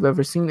football we've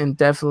ever seen, and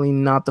definitely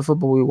not the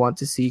football we want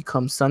to see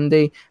come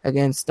Sunday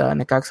against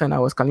Necaxa and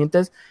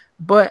Aguascalientes.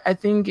 But I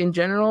think in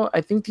general,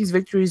 I think these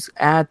victories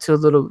add to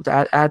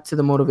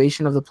the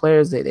motivation of the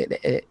players.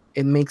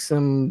 It makes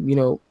them,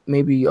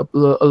 maybe a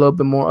little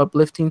bit more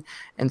uplifting,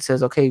 and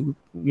says, okay,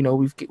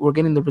 we're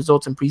getting the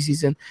results in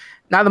preseason.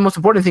 Now, the most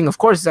important thing, of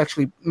course, is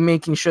actually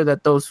making sure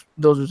that those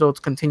results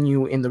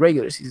continue in the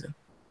regular season.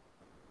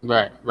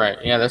 Right, right.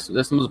 Yeah, that's the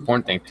most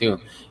important thing too.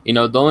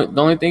 The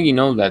only thing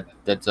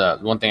that's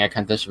one thing I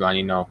kind of touched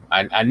upon.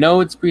 I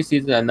know it's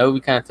preseason. I know we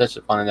kind of touched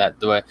upon that,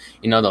 but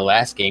the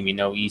last game,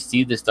 you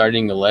see the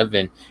starting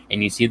 11,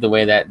 and you see the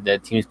way that the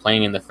team's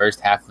playing in the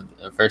first half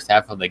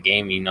of the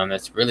game. And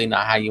that's really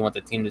not how you want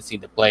the team to see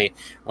the play.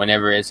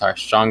 Whenever it's our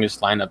strongest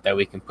lineup that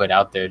we can put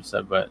out there.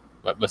 So, but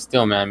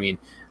still, man. I mean,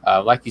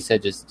 like you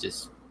said, just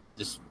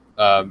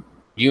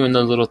viewing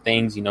those little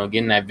things.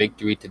 Getting that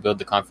victory to build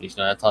the confidence.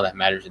 That's all that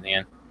matters in the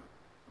end.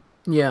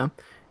 Yeah.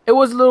 It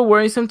was a little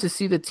worrisome to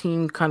see the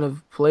team kind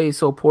of play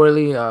so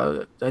poorly.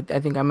 I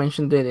think I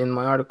mentioned it in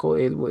my article.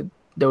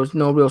 There was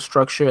no real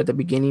structure at the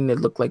beginning. It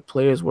looked like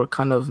players were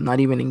kind of not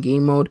even in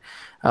game mode.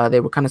 They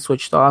were kind of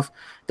switched off.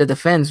 The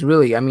defense,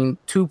 really, I mean,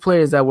 2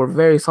 players that were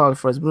very solid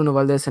for us, Bruno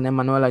Valdez and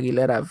Emmanuel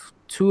Aguilera,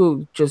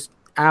 two just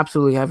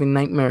absolutely having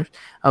nightmares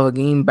of a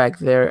game back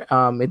there.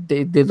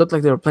 They looked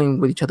like they were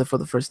playing with each other for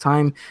the first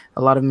time.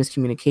 A lot of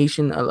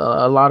miscommunication,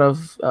 a lot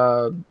of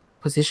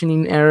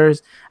positioning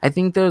errors. I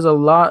think there's a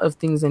lot of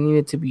things that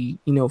needed to be,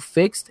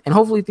 fixed, and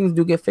hopefully things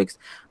do get fixed.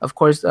 Of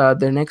course,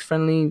 their next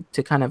friendly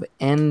to kind of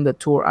end the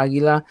Tour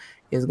Aguila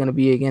is going to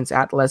be against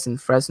Atlas in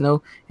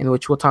Fresno, in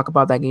which we'll talk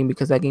about that game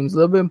because that game is a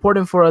little bit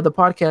important for the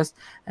podcast,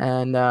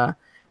 and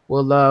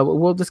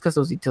we'll discuss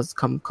those details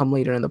come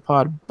later in the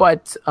pod.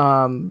 But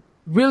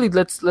really,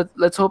 let's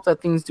hope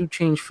that things do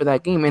change for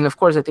that game. And of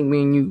course, I think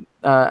me and you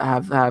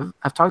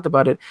have talked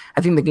about it.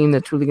 I think the game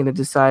that's really going to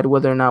decide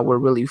whether or not we're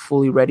really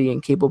fully ready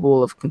and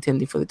capable of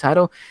contending for the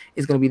title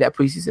is going to be that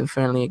preseason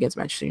friendly against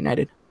Manchester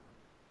United.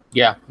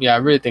 Yeah, yeah, I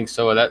really think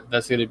so.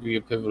 That's going to be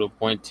a pivotal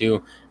point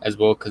too, as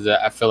well, because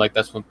I feel like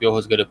that's when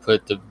Piojo's going to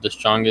put the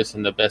strongest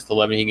and the best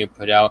 11 he can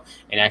put out,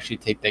 and actually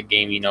take that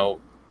game,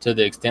 to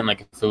the extent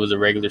like if it was a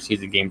regular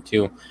season game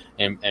too,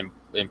 and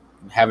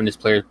having his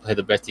players play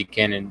the best he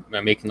can and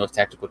making those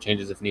tactical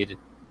changes if needed.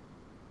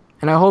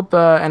 And I hope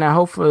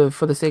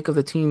for the sake of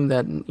the team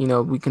that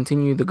we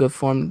continue the good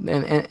form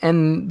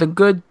and the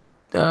good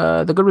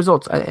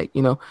results.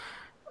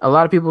 A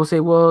lot of people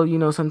say,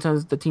 well,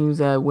 sometimes the teams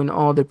that win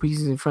all their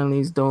preseason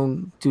friendlies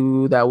don't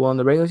do that well in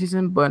the regular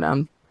season, but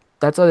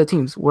that's other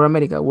teams. We're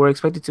America. We're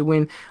expected to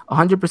win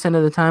 100%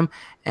 of the time,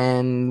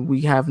 and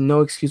we have no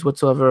excuse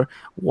whatsoever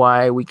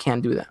why we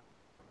can't do that.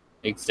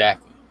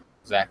 Exactly,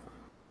 exactly.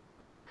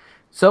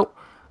 So,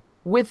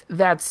 with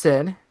that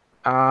said,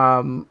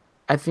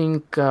 I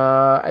think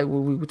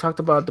we talked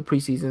about the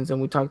preseasons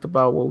and we talked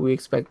about what we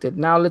expected.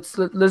 Now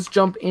let's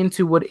jump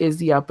into what is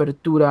the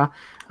Apertura.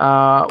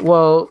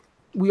 Well,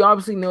 we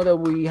obviously know that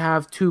we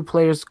have 2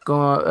 players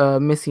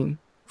missing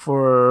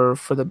for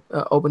the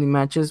opening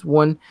matches.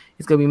 One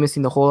is gonna be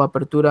missing the whole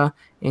Apertura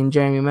in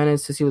Jeremy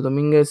Menez, Cecilio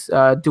Dominguez.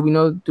 Do we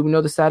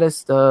know the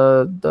status,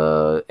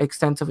 the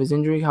extent of his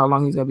injury, how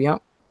long he's gonna be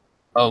out?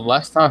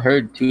 Last I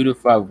heard, 2 to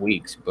 5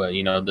 weeks, but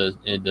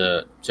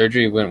the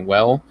surgery went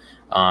well.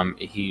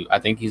 I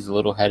think he's a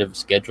little ahead of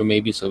schedule,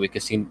 maybe, so we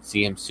could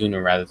see him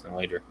sooner rather than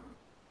later.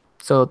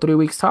 So 3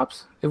 weeks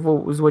tops, if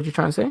what was what you're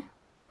trying to say.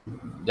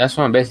 That's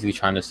what I'm basically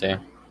trying to say.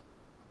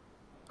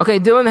 Okay,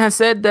 Dylan has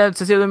said that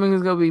Cecilio Dominguez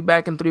is gonna be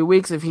back in 3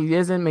 weeks. If he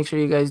isn't, make sure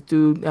you guys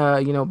do,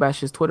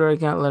 bash his Twitter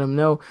account, let him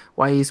know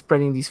why he's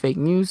spreading these fake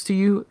news to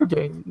you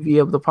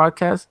via the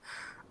podcast.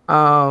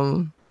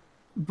 Um,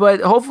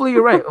 but hopefully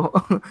you're right.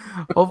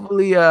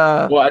 Hopefully,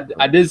 Well,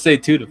 I did say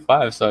 2 to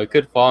 5, so it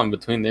could fall in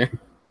between there.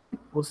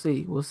 we'll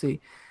see. We'll see.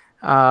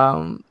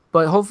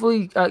 But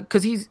hopefully,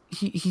 because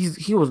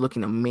he was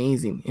looking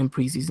amazing in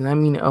preseason. I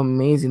mean,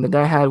 amazing. The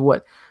guy had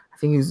what I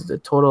think is a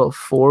total of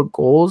 4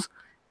 goals,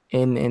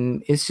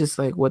 and it's just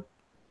like what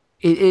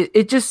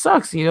it just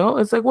sucks.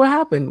 It's like what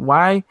happened?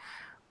 Why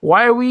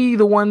are we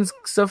the ones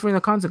suffering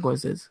the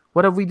consequences?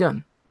 What have we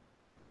done?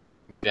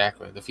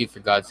 Exactly. The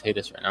FIFA gods hate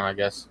us right now, I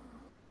guess.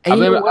 And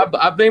you know what?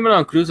 I blame it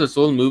on Cruz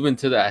Azul moving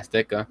to the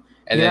Azteca,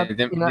 and You're not, then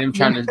them, you're not, them you're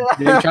trying not,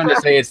 to them trying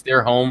to say it's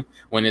their home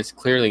when it's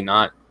clearly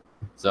not.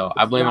 So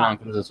I it's blame it not. on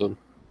Cruz Azul.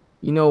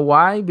 You know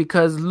why?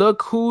 Because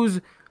look whose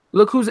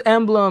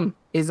emblem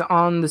is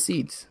on the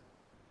seats,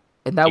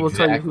 and that will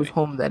tell you whose Exactly.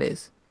 home that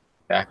is.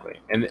 Exactly.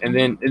 And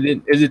then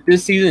is it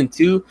this season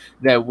too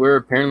that we're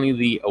apparently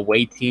the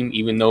away team,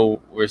 even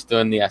though we're still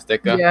in the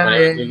Azteca? Yeah,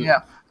 Whenever, yeah,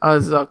 yeah. Yeah.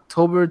 It's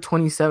October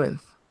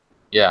 27th.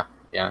 yeah,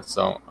 yeah.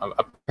 So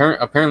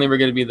apparently we're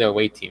gonna be the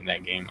away team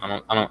that game.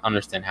 I don't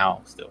understand how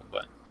still,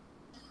 but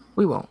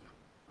We won't.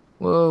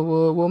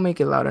 We'll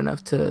make it loud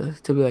enough to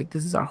be like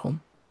this is our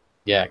home.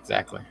 yeah,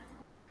 exactly.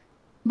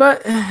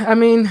 But I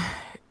mean,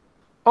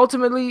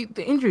 ultimately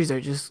the injuries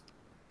are just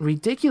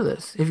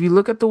ridiculous. If you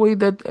look at the way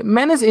that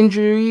Mena's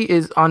injury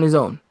is on his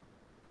own,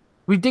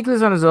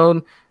 ridiculous on his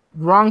own,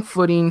 wrong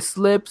footing,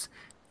 slips,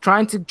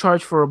 trying to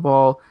charge for a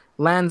ball,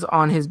 lands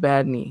on his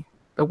bad knee.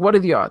 Like, what are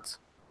the odds?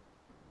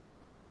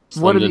 What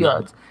Slim are to the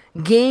none. odds?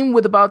 Game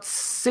with about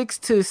 6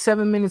 to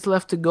 7 minutes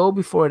left to go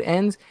before it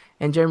ends,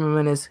 and Jeremy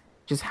Menez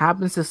just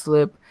happens to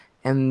slip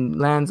and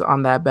lands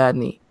on that bad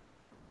knee.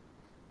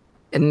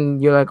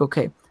 And you're like,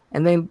 okay.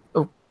 And then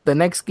the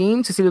next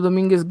game, Cecilio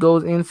Dominguez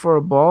goes in for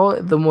a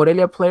ball. The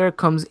Morelia player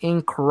comes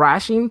in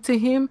crashing to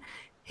him,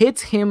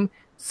 hits him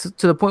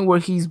to the point where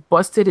he's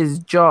busted his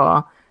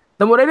jaw.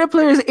 The Morelia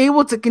player is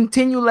able to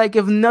continue like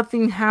if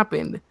nothing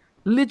happened.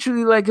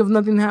 Literally like if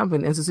nothing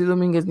happened. And Cecilio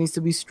Dominguez needs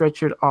to be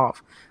stretchered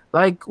off.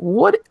 Like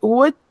what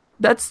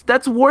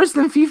that's worse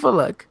than FIFA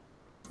luck.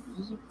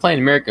 Playing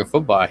American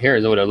football here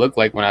is what it looked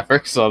like when I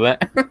first saw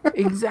that.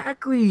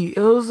 Exactly. It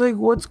was like,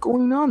 what's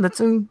going on?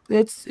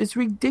 It's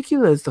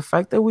ridiculous. The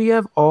fact that we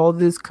have all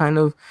this kind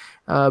of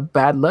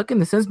bad luck in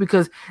the sense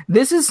because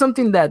this is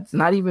something that's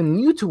not even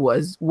new to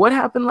us. What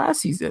happened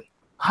last season?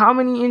 How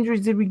many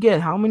injuries did we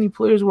get? How many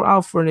players were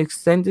out for an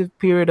extended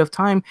period of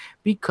time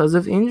because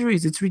of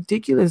injuries? It's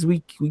ridiculous. We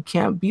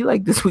can't be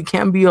like this. We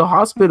can't be a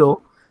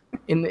hospital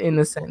in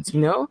a sense.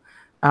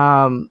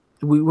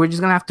 We're just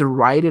gonna have to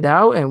ride it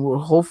out and we'll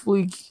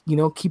hopefully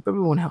keep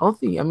everyone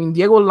healthy. I mean,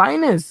 Diego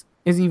Lainez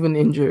is even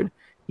injured.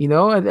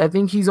 I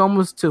think he's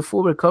almost to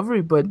full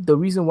recovery, but the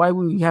reason why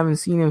we haven't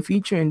seen him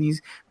feature in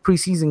these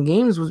preseason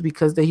games was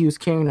because that he was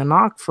carrying a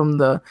knock from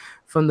the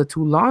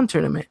Toulon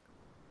tournament.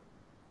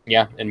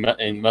 Yeah,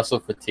 and muscle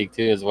fatigue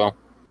too as well,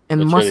 And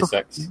which really muscle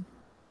sucks.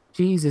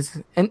 Jesus.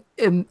 And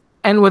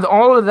with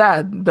all of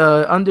that,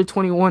 the under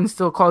 21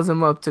 still calls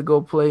him up to go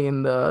play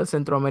in the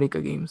Centro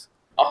America games.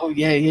 Oh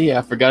yeah.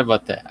 I forgot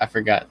about that. I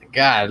forgot.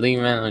 God, Lee,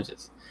 man,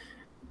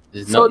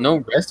 there's no So no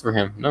rest for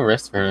him. No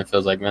rest for him. It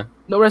feels like, man.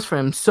 no rest for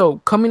him. So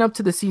coming up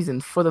to the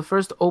season for the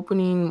first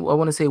opening, I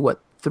want to say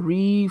what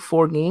 3,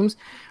 4 games,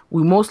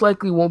 we most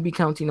likely won't be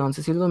counting on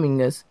Cecilio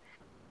Dominguez,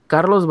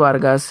 Carlos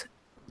Vargas,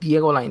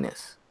 Diego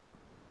Lainez.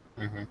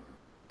 Hmm.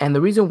 And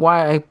the reason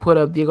why I put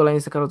up Diego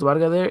Lainez and Carlos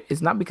Vargas there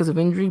is not because of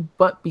injury,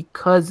 but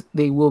because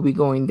they will be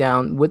going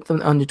down with the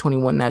under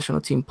 21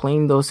 national team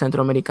playing those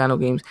Centro Americano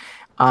games.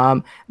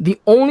 The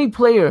only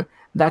player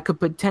that could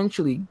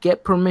potentially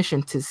get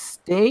permission to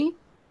stay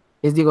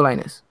is Diego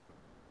Lainez.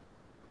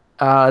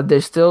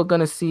 They're still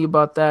gonna see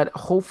about that.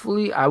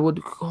 Hopefully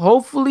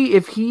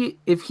if he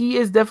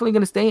is definitely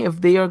gonna stay,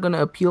 if they are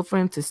gonna appeal for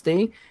him to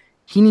stay,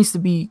 he needs to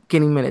be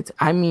getting minutes.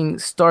 I mean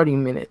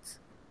starting minutes.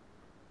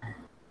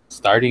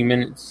 Starting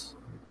minutes.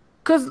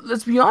 Cause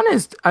let's be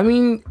honest, I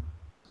mean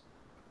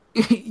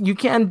you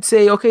can't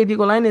say, okay,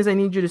 Diego Lainez, I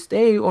need you to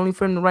stay, only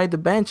for him to ride the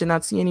bench and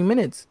not see any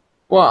minutes.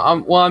 Well,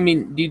 I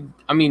mean,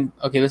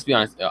 okay, let's be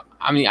honest.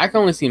 I mean, I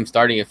can only see him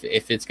starting if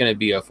it's gonna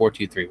be a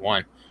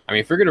 4-2-3-1. I mean,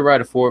 if we're gonna ride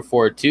a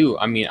 4-4-2,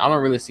 I mean, I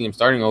don't really see him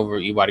starting over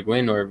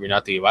Ibargüen or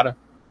Renato Ibarra.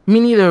 Me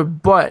neither,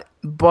 but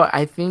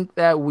I think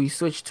that we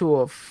switch to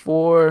a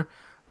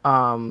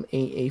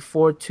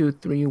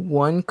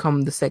 4-2-3-1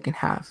 come the second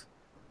half.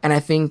 And I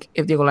think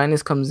if Diego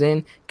Lainez comes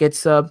in,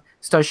 gets up,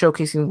 starts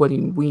showcasing what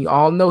we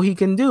all know he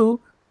can do,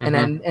 Hmm.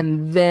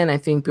 and then I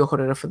think Pio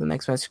Herrera for the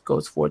next match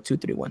goes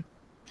 4-2-3-1.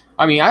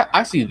 I mean,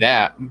 I see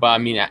that, but I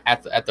mean,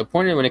 at the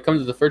point when it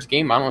comes to the first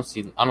game, I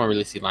don't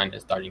really see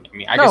Linus starting. I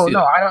mean, I can No, see no,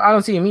 that. I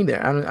don't see him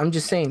either. I'm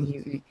just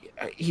saying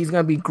he's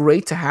gonna be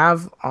great to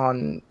have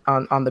on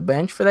the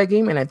bench for that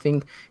game, and I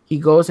think he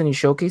goes and he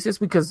showcases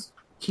because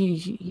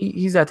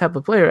he's that type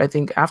of player. I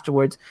think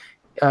afterwards,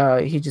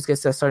 he just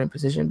gets that starting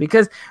position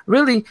because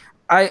really,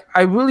 I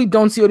really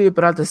don't see Oribe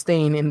Peralta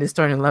staying in the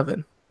starting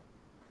 11.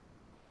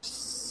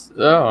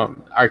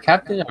 Our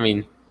captain. I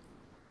mean,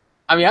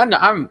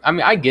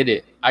 I get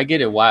it. I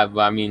get it why,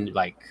 but I mean,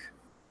 like,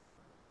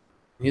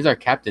 he's our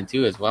captain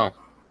too as well.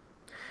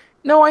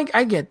 No,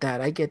 I get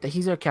that. I get that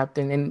he's our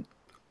captain, and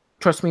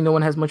trust me, no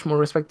one has much more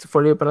respect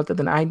for Leo Peralta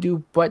than I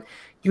do. But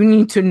you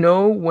need to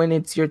know when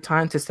it's your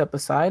time to step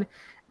aside.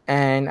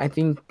 And I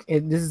think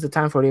this is the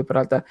time for Leo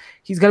Peralta.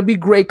 He's gonna be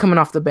great coming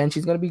off the bench.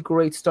 He's gonna be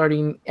great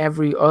starting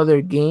every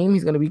other game.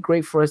 He's gonna be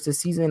great for us this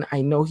season.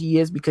 I know he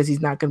is because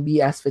he's not gonna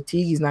be as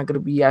fatigued. He's not gonna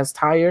be as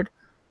tired.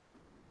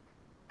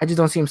 I just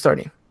don't see him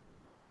starting.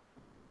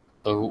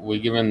 So we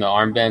giving the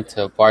armband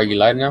to Par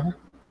Aguilar now.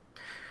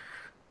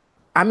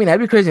 I mean, I'd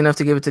be crazy enough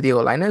to give it to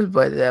Diego Lainez,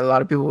 but a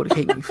lot of people would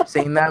hate me for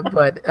saying that.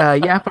 But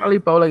yeah, probably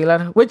Paulo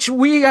Aguilar, which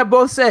we have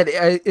both said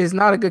is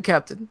not a good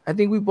captain. I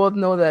think we both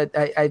know that.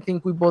 I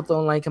think we both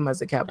don't like him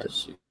as a Oh, captain,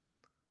 shoot.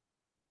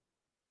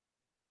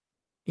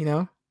 you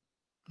know.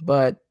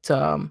 But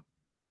I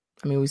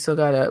mean, we still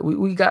got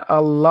we got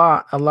a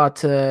lot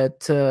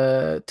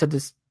to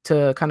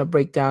kind of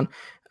break down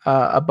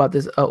about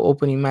this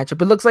opening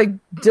matchup. It looks like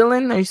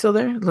Dylan, are you still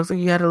there? It looks like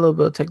you had a little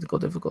bit of technical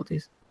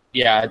difficulties.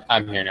 Yeah,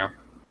 I'm here now.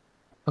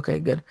 Okay,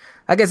 good.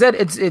 Like I said,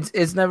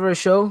 it's never a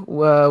show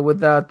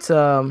without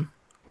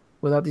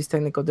these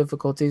technical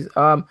difficulties.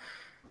 So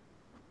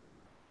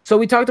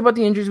we talked about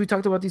the injuries. We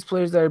talked about these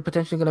players that are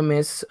potentially going to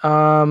miss.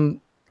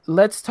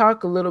 Let's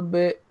talk a little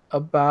bit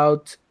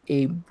about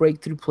a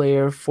breakthrough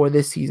player for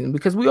this season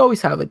because we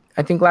always have it.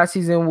 I think last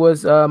season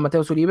was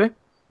Mateus Uribe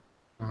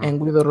Uh-huh. and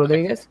Guido Okay.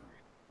 Rodriguez.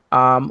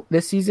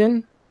 This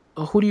season,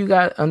 who do you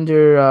got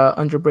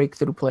under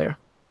breakthrough player?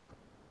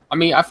 I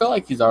mean, I feel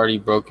like he's already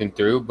broken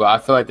through, but I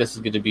feel like this is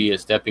going to be a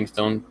stepping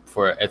stone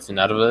for Edson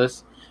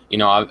Alvarez. You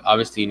know,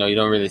 obviously, you know, you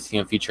don't really see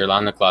him feature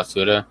Lana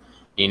Clausura,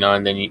 you know,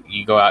 and then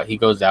you go out, he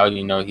goes out,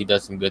 you know, he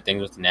does some good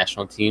things with the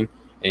national team,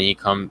 and he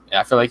come.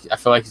 I feel like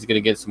he's going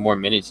to get some more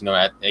minutes, you know,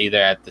 at either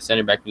at the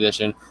center back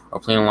position or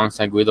playing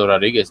alongside Guido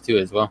Rodriguez too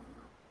as well.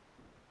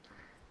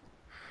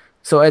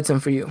 So Edson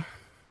for you.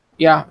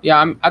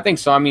 I think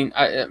so. I mean,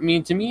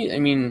 to me, I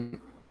mean,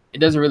 it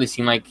doesn't really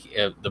seem like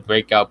the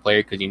breakout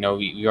player because you know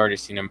we already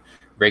seen him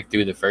break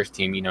through the first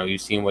team. You know,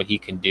 you've seen what he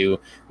can do,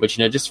 which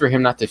you know just for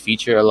him not to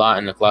feature a lot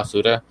in the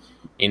Clausura,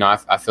 you know,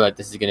 I feel like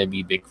this is going to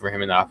be big for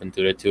him in the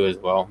Apertura too as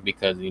well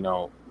because you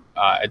know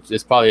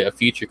it's probably a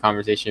future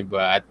conversation,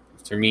 but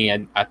for me,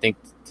 I think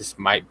this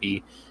might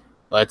be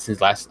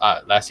since last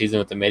season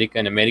with America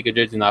and America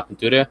jersey in the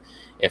Apertura.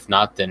 If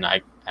not, then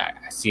I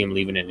see him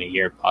leaving in a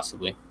year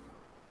possibly.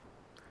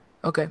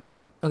 Okay.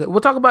 Okay.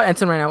 We'll talk about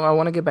Ensign right now. I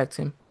want to get back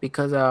to him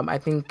because I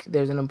think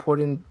there's an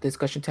important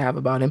discussion to have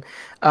about him.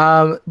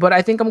 But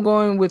I think I'm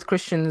going with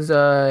Christian's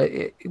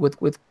with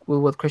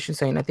what Christian's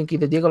saying. I think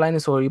either Diego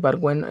Lainez or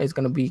Ibargüen is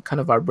going to be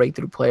kind of our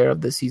breakthrough player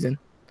of the season.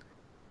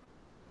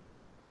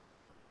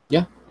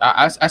 Yeah,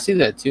 I see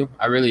that too.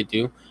 I really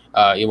do.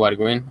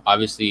 Iwarguen,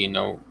 obviously, you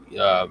know,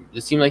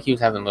 it seemed like he was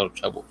having a little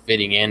trouble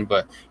fitting in,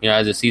 but you know,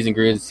 as the season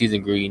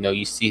grew, you know,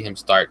 you see him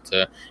start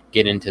to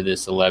get into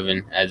this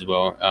 11 as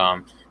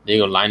well.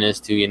 Diego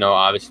Linus too, you know,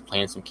 obviously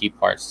playing some key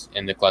parts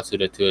in the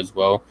Clausura too as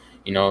well.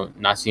 You know,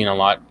 not seeing a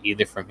lot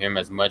either from him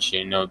as much.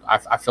 You know,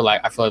 I feel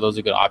like those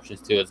are good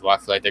options too as well. I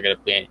feel like they're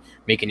gonna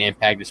make an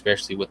impact,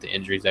 especially with the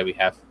injuries that we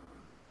have.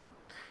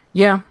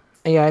 Yeah,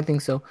 yeah, I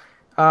think so.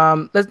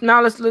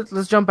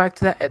 Let's jump back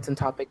to that Edson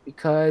topic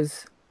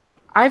because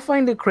I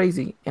find it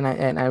crazy, and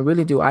I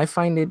really do. I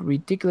find it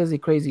ridiculously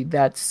crazy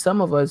that some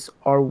of us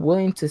are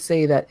willing to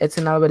say that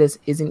Edson Alvarez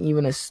isn't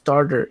even a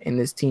starter in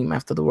this team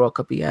after the World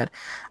Cup he had.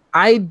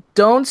 I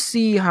don't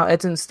see how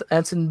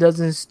Edson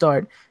doesn't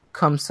start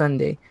come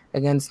Sunday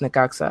against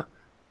Necaxa.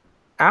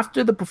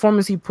 After the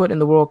performance he put in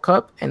the World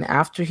Cup and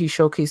after he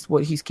showcased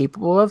what he's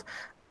capable of,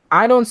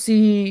 I don't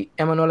see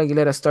Emmanuel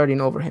Aguilera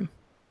starting over him.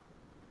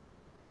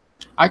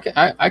 I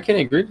can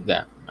agree with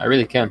that. I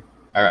really can.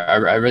 I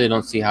really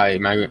don't see how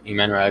Emmanuel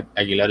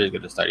Aguilera is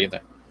going to start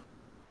either.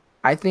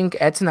 I think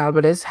Edson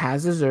Alvarez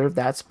has deserved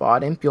that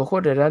spot, and Pio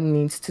Herrera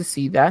needs to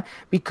see that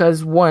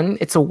because one,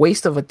 it's a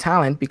waste of a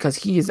talent because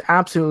he is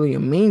absolutely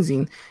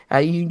amazing.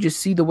 You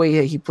just see the way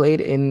that he played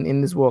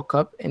in this World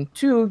Cup, and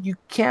two, you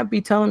can't be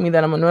telling me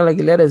that Manuel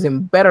Aguilera is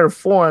in better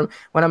form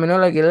when Manuel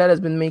Aguilera has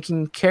been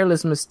making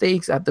careless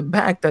mistakes at the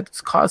back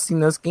that's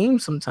costing us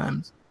games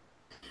sometimes.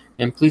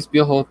 And please,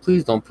 Behold,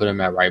 please don't put him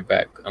at right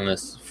back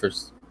unless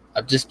first.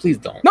 Just please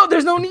don't. No,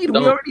 there's no need. We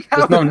Don't. already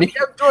There's have no we need.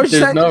 have George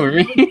There's Sanchez. no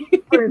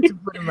need.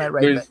 put him at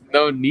right back. There's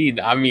no need.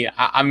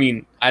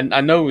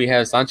 I know we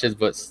have Sanchez,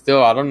 but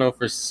still, I don't know,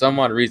 for some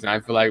odd reason I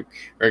feel like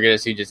we're gonna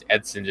see just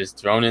Edson just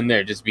thrown in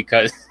there just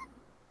because.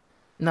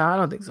 No, I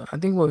don't think so. I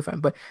think we'll be fine.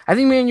 But I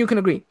think me and you can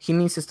agree. He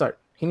needs to start.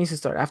 He needs to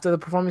start. After the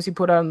performance he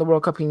put out in the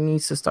World Cup, he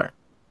needs to start.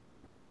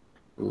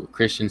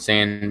 Christian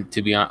saying,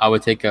 to be honest, I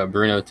would take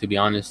Bruno, to be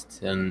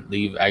honest, and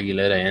leave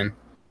Aguilera in.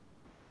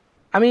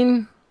 I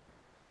mean,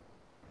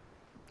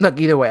 look,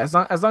 either way, as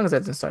long as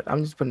Edson starts,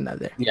 I'm just putting that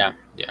there. Yeah,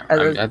 yeah. I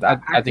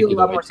I think feel a either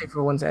lot way. more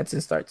safer once Edson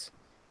starts.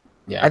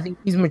 Yeah. I think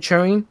he's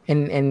maturing,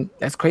 and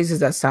as crazy as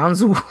that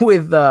sounds,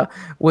 with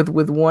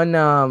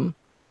one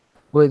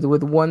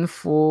with one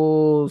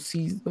full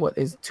season, what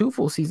is 2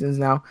 full seasons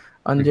now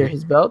under Mm-hmm.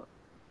 his belt,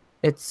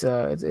 it's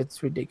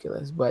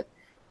ridiculous. But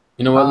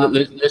You know what? um,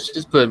 Let's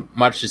just put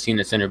Marchesín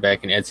at center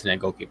back and Edson at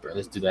goalkeeper.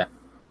 Let's do that.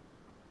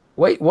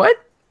 wait, what?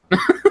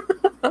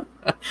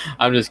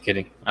 I'm just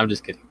kidding. I'm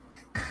just kidding.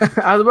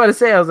 I was about to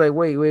say, I was like,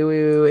 wait.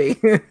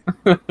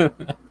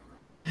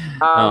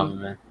 Oh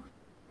um, man.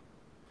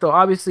 so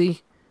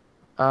obviously,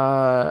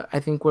 I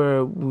think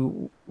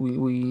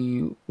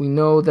we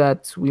know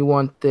that we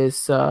want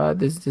this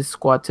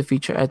squad to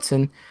feature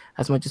Edson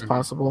as much as Mm-hmm.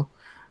 possible.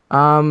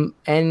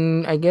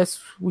 And I guess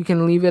we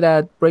can leave it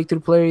at breakthrough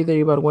player, either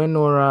Ibargüen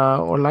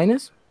or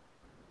Linus,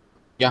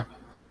 Yeah.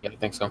 Yeah, I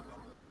think so.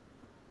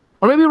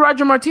 or maybe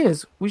Roger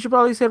Martinez. We should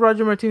probably say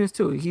Roger Martinez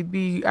too. He'd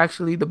be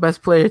actually the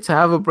best player to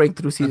have a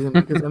breakthrough season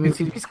because that means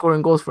he'd be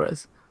scoring goals for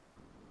us.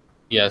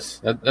 Yes,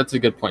 that's a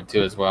good point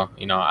too as well.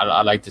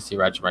 I like to see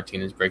Roger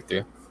Martinez break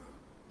through.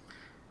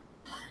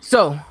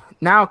 So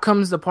now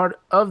comes the part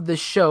of the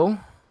show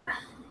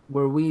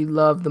where we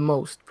love the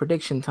most,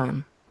 prediction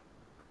time.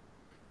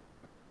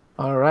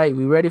 All right,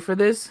 we ready for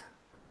this?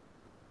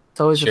 It's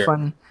always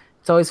Sure.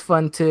 it's always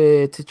fun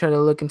to try to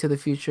look into the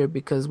future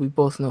because we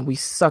both know we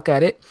suck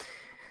at it.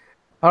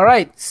 All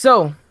right,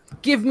 so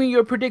give me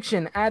your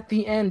prediction at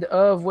the end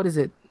of, what is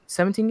it,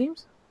 17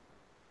 games?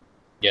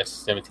 Yes,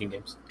 17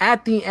 games.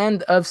 At the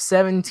end of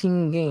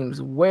 17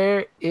 games,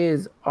 where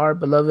is our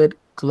beloved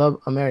Club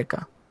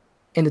America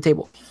in the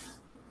table?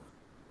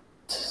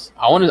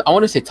 I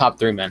want to say top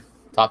 3, man.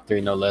 Top 3,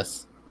 no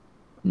less.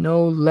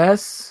 No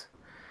less.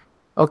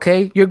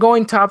 Okay, you're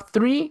going top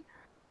 3.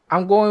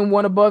 I'm going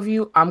one above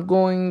you. I'm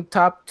going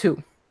top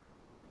 2.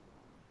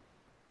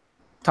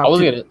 Top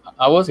 2.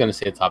 I was gonna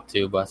say top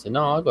 2, but I said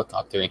no. I'll go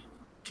top 3.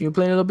 So you're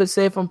playing a little bit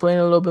safe. I'm playing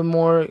a little bit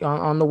more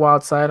on the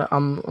wild side.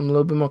 I'm a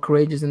little bit more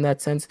courageous in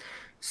that sense.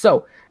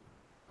 So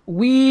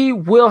we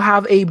will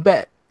have a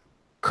bet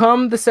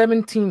come the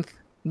 17th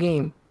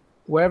game,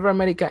 wherever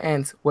America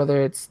ends,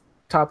 whether it's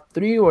top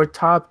 3 or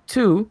top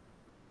 2.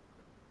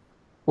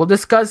 We'll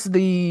discuss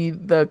the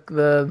bet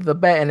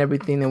and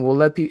everything, and we'll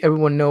let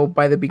everyone know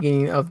by the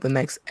beginning of the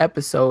next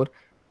episode.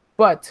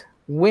 But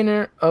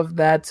loser of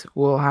that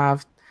will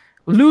have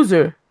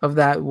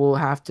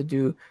to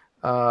do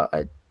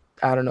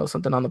I don't know,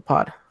 something on the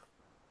pod.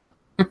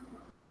 Should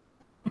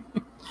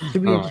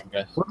be Oh my interesting.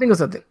 gosh. We'll think of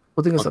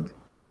something. Okay.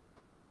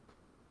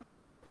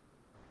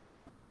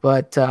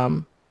 But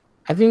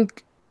I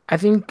think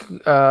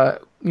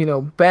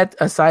bet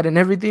aside and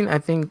everything, I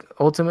think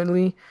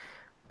ultimately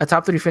a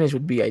top 3 finish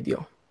would be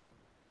ideal.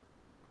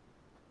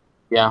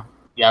 Yeah,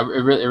 yeah.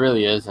 It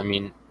really is.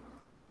 Even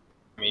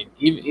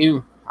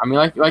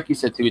like you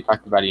said too. We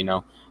talked about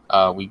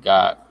we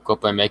got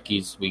Copa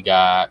MX, we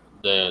got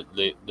the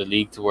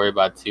league to worry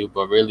about too.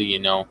 But really,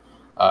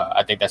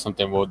 I think that's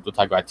something we'll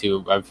talk about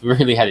too. If we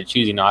really had to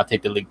choose, I'll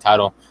take the league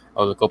title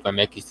over the Copa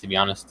MX, to be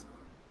honest.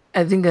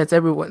 I think that's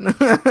everyone.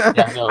 Yeah,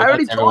 no, I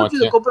already that's everyone told you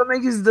the too. Copa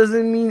MX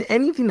doesn't mean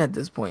anything at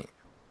this point.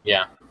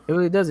 Yeah. It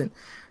really doesn't.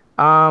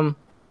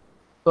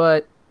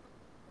 But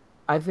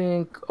I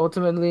think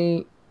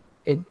ultimately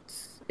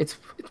it's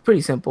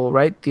pretty simple,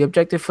 right? The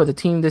objective for the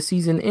team this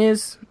season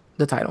is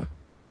the title.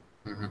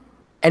 Hmm.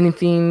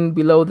 Anything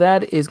below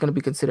that is going to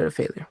be considered a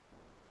failure.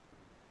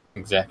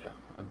 Exactly.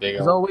 A big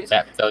As old always.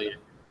 fat failure.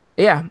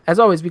 Yeah, as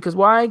always, because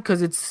why?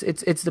 Because it's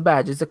the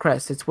badge, it's the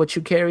crest, it's what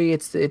you carry.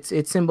 It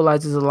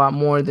symbolizes a lot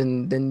more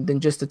than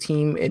just the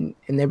team and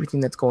everything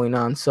that's going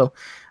on. So,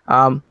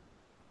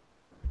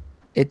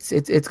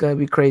 it's gonna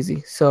be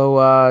crazy.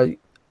 So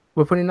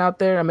we're putting out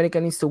there,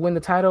 America needs to win the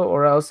title,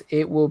 or else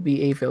it will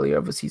be a failure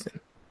of a season.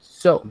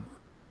 So,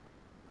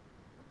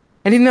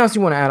 anything else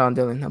you want to add on,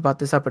 Dylan, about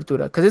this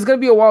Apertura? Because it's gonna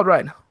be a wild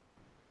ride.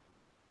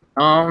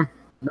 No,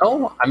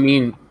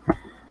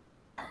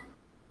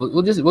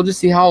 we'll just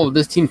see how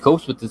this team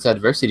copes with this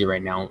adversity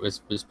right now,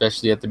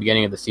 especially at the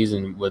beginning of the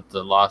season with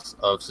the loss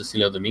of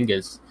Cecilio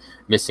Dominguez,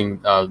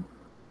 missing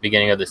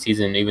beginning of the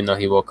season, even though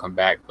he will come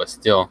back. But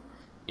still,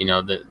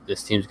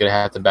 this team's gonna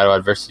have to battle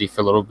adversity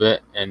for a little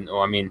bit, and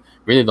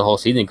really the whole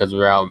season, because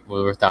we're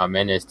without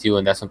Menez too,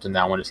 and that's something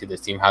that I want to see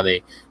this team, how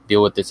they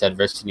deal with this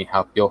adversity,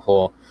 how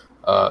Piojo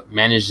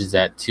manages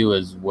that too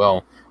as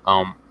well.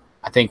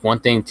 I think one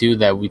thing too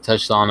that we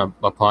touched on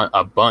upon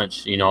a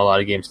bunch, a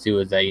lot of games too,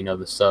 is that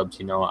the subs.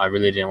 I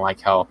really didn't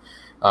like how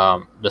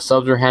the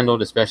subs were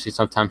handled, especially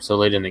sometimes so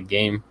late in the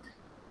game.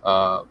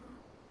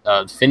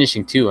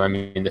 finishing too. I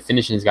mean, the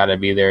finishing's got to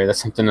be there.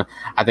 That's something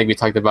I think we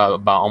talked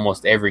about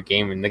almost every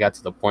game, and they got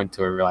to the point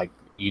to where we're like,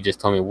 you just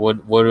told me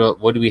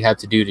what do we have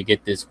to do to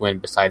get this win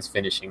besides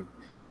finishing?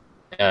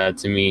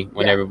 To me, Yeah,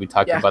 whenever we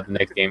talk yeah. about the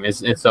next game, and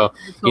so Let's you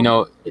hope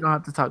know, you don't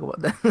have to talk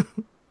about that.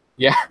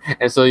 yeah,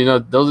 and so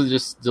those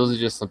are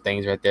just some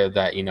things right there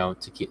that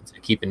to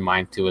keep in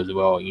mind too as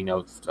well.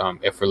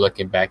 If we're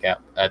looking back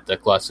at the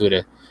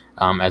Clausura,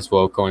 as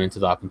well going into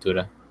the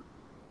Apertura.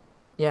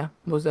 Yeah,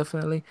 most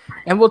definitely.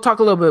 And we'll talk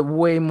a little bit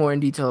way more in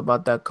detail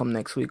about that come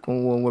next week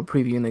when we're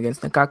previewing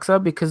against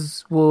Necaxa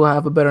because we'll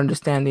have a better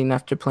understanding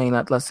after playing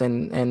Atlas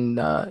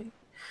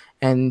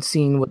and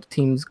seeing what the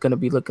team's gonna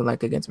be looking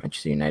like against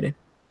Manchester United.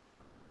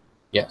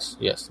 Yes,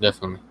 yes,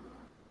 definitely.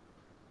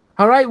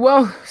 All right,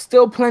 well,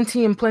 still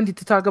plenty and plenty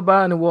to talk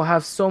about, and we'll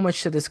have so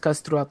much to discuss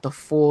throughout the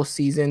full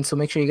season. So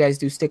make sure you guys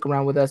do stick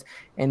around with us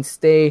and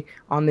stay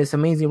on this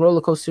amazing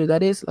roller coaster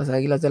that is Las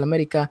Águilas del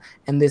América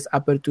and this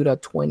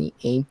Apertura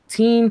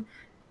 2018.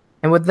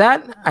 And with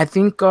that, I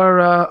think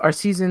our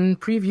season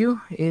preview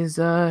is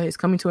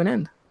coming to an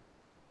end.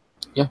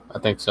 Yeah, I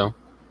think so.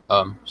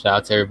 Shout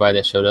out to everybody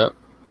that showed up.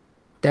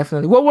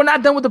 Definitely. Well, we're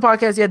not done with the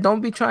podcast yet. Don't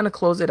be trying to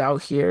close it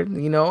out here.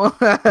 You know,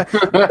 we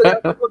still got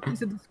a couple of things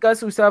to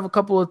discuss. We still have a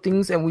couple of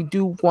things, and we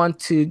do want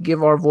to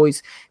give our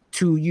voice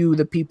to you,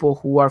 the people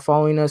who are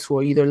following us, who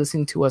are either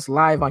listening to us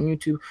live on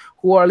YouTube,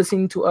 who are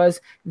listening to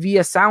us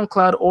via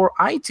SoundCloud or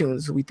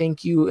iTunes. We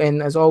thank you,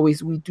 and as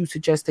always, we do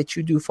suggest that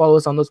you do follow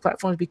us on those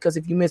platforms because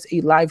if you miss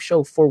a live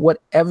show for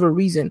whatever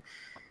reason,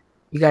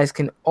 you guys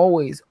can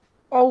always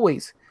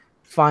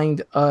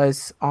find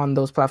us on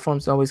those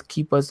platforms. Always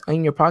keep us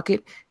in your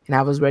pocket and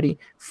have us ready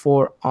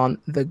for on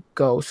the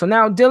go. So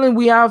now, Dylan,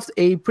 we have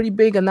a pretty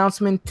big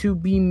announcement to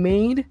be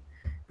made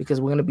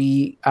because we're going to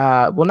be,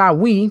 well, not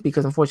we,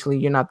 because unfortunately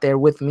you're not there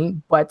with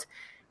me, but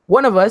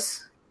one of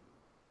us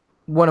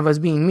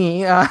being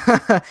me,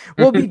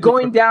 we'll be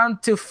going down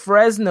to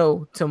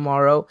Fresno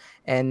tomorrow,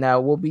 and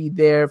we'll be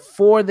there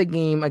for the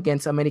game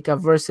against America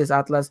versus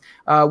Atlas.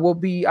 I'll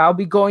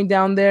be going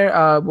down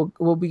there.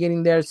 We'll be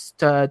getting there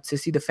to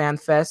see the fan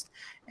fest,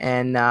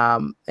 and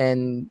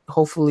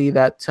hopefully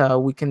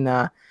that we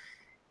can.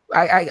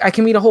 I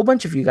can meet a whole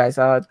bunch of you guys.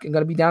 I'm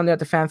gonna be down there at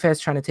the Fan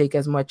Fest trying to take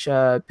as much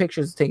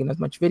pictures, taking as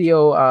much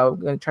video. I'm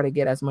gonna try to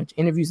get as much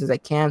interviews as I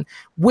can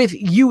with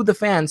you, the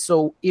fans.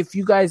 So if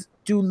you guys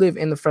do live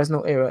in the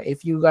Fresno area,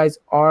 if you guys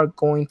are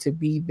going to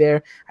be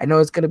there, I know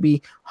it's gonna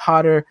be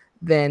hotter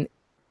than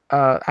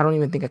I don't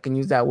even think I can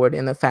use that word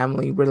in a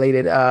family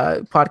related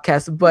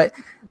podcast, but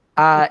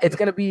it's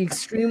gonna be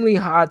extremely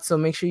hot. So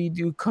make sure you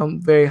do come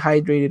very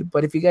hydrated.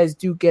 But if you guys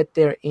do get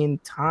there in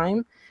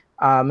time,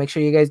 make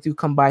sure you guys do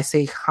come by,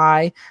 say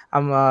hi.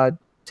 I'm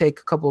take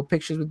a couple of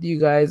pictures with you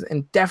guys,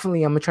 and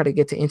definitely I'm gonna try to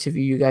get to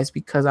interview you guys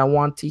because I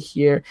want to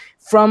hear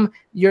from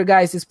your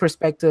guys'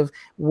 perspective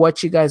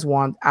what you guys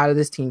want out of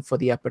this team for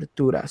the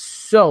Apertura.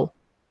 So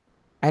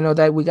I know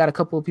that we got a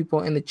couple of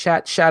people in the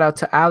chat. Shout out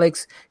to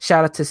Alex,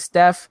 shout out to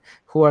Steph,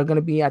 who are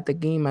gonna be at the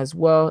game as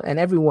well, and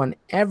everyone.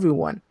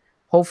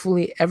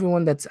 Hopefully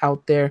everyone that's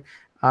out there,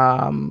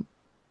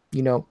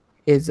 you know,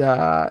 is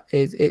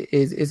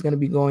going to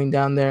be going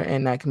down there,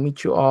 and I can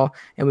meet you all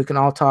and we can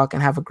all talk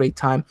and have a great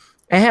time.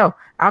 And hell,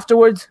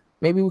 afterwards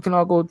maybe we can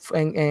all go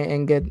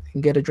and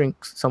get a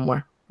drink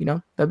somewhere. You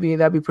know,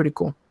 that'd be pretty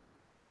cool.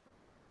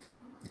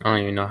 I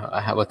don't even know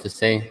what to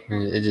say.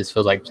 It just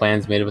feels like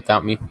plans made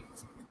without me.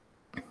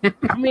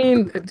 I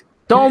mean,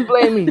 don't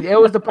blame me. It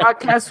was the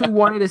podcast who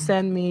wanted to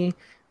send me.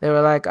 They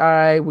were like, all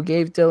right, we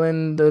gave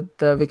Dylan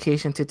the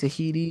vacation to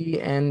Tahiti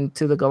and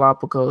to the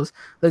Galapagos.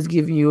 Let's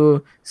give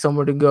you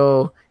somewhere to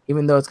go,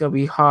 even though it's going to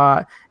be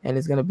hot and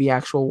it's going to be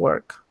actual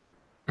work.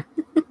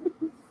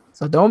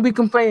 So don't be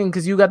complaining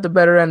because you got the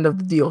better end of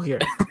the deal here.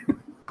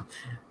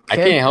 I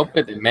can't help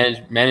it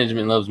that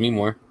management loves me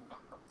more.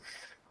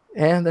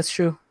 Yeah, that's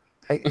true.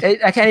 I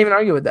can't even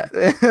argue with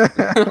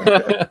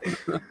that.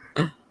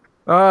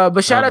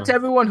 But shout out to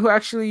everyone who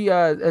actually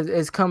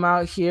has come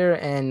out here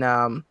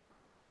and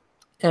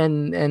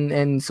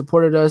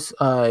supported us.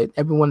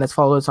 Everyone that's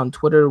followed us on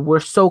Twitter. We're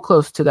so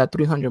close to that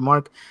 300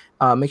 mark.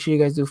 Make sure you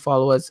guys do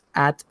follow us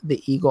at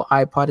the Eagle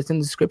Eye Pod. It's in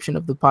the description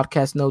of the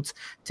podcast notes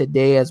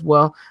today as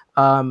well.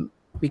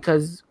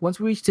 Because once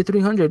we reach to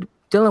 300,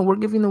 Dylan, we're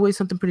giving away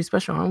something pretty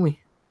special, aren't we?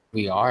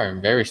 We are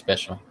very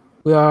special.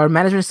 Our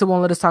management still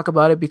won't let us talk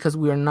about it because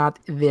we are not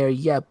there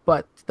yet.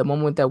 But the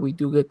moment that we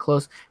do get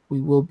close,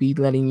 we will be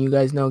letting you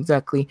guys know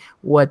exactly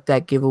what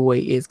that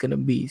giveaway is going to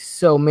be.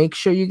 So make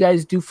sure you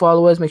guys do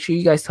follow us. Make sure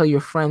you guys tell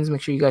your friends.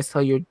 Make sure you guys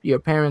tell your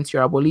parents,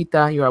 your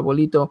abuelita, your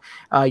abuelito,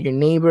 your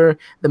neighbor,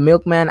 the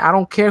milkman. I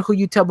don't care who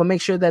you tell, but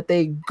make sure that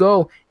they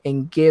go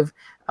and give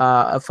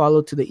a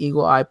follow to the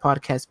Eagle Eye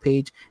podcast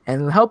page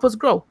and help us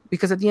grow.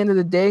 Because at the end of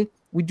the day,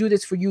 we do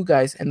this for you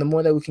guys, and the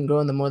more that we can grow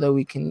and the more that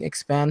we can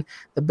expand,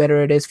 the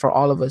better it is for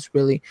all of us,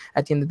 really.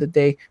 At the end of the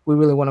day, we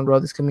really want to grow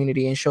this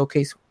community and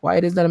showcase why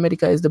it is that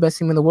America is the best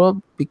team in the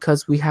world,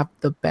 because we have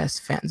the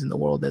best fans in the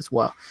world as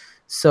well.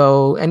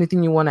 So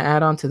anything you want to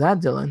add on to that,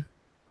 Dylan?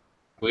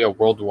 We are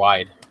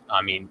worldwide.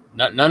 I mean,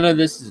 none of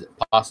this is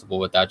possible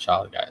without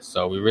y'all guys.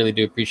 So we really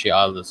do appreciate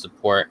all the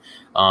support,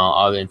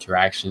 all the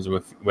interactions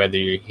with whether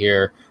you're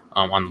here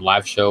on the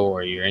live show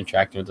or you're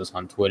interacting with us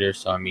on Twitter.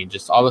 So I mean,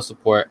 just all the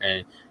support,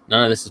 and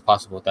none of this is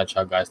possible without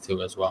y'all guys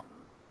too as well.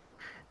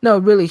 No,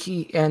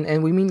 really,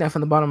 and we mean that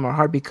from the bottom of our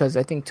heart because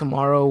I think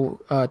tomorrow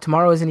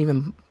isn't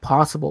even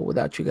possible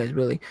without you guys.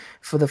 Really,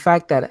 for the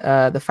fact that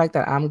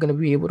I'm gonna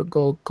be able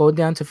to go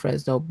down to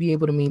Fresno, be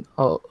able to meet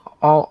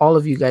all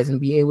of you guys,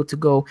 and be able to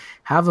go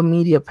have a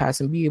media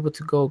pass and be able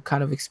to go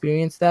kind of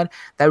experience that.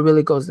 That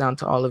really goes down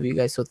to all of you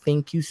guys. So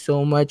thank you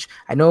so much.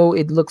 I know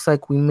it looks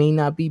like we may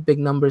not be big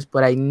numbers,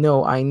 but I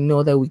know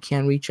that we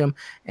can reach them,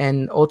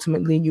 and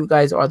ultimately, you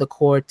guys are the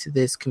core to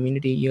this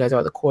community. You guys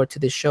are the core to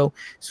this show.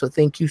 So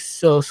thank you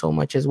so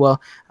much as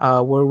well.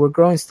 We're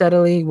growing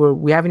steadily.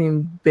 We haven't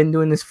even been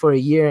doing this for a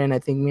year, and I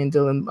think me and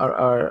Dylan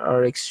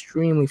are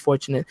extremely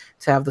fortunate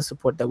to have the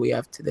support that we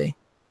have today.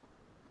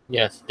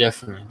 Yes,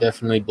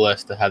 definitely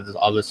blessed to have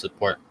all this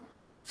support.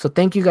 So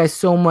thank you guys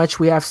so much.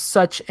 We have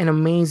such an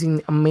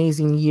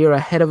amazing year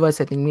ahead of us.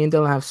 I think me and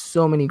Dylan have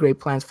so many great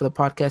plans for the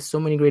podcast,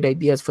 so many great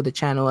ideas for the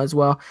channel as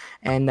well.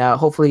 And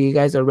hopefully you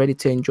guys are ready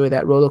to enjoy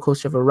that roller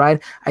coaster of a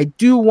ride. I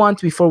do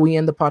want, before we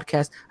end the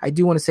podcast, I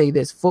do want to say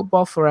this: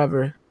 football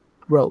forever,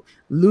 bro.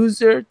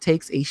 Loser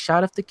takes a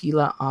shot of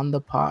tequila on the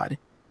pod.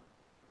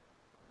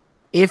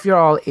 If you're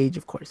all age,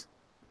 of course.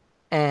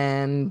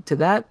 And to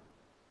that,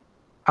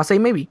 I'll say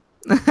maybe.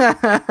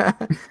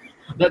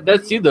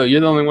 That's you though. You're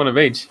the only one of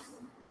age.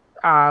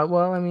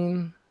 Well, I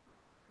mean,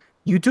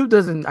 YouTube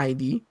doesn't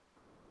ID.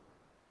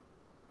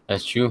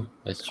 That's true.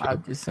 That's true. I'm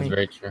just That's saying.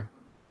 very true.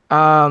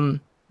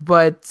 Um,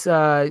 but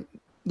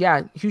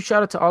yeah, huge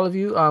shout out to all of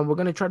you. We're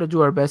gonna try to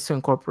do our best to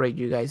incorporate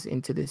you guys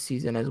into this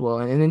season as well,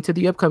 and into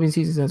the upcoming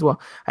seasons as well.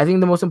 I think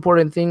the most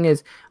important thing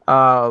is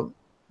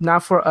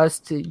not for us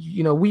to,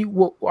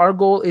 our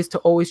goal is to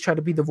always try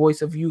to be the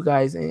voice of you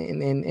guys,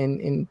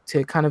 and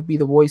to kind of be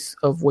the voice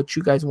of what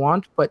you guys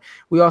want. But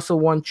we also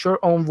want your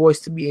own voice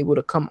to be able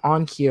to come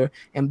on here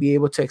and be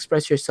able to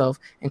express yourself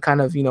and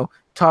kind of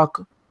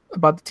talk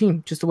about the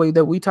team just the way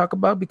that we talk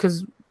about,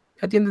 because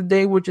at the end of the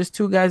day, we're just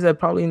two guys that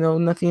probably know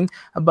nothing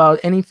about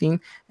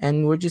anything,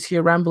 and we're just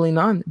here rambling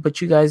on.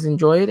 But you guys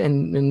enjoy it,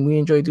 and we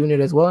enjoy doing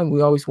it as well. And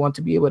we always want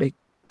to be able to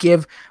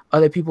give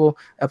other people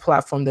a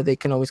platform that they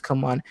can always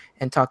come on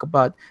and talk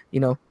about,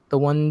 the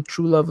one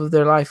true love of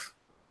their life,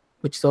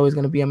 which is always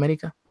going to be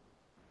America.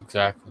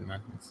 Exactly,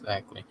 man.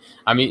 Exactly.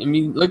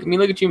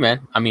 Look at you,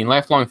 man. I mean,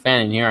 lifelong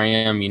fan, and here I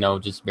am.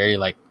 Just barely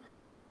like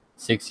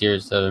 6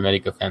 years of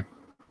America fan.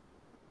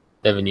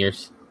 7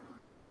 years.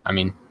 I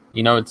mean,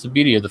 it's the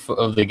beauty of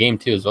the game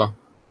too, as well.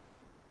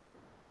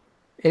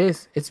 It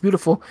is. It's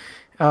beautiful.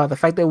 The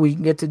fact that we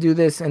get to do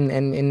this and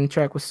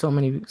interact with so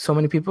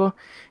many people,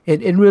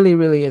 it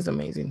really is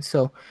amazing.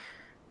 So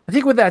I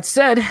think with that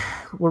said,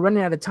 we're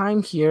running out of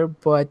time here,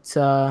 but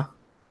I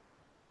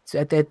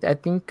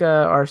think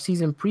our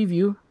season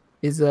preview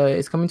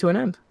is coming to an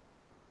end.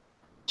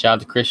 Shout out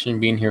to Christian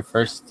being here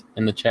first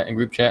in the chat and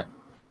group chat.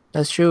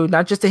 That's true.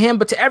 Not just to him,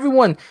 but to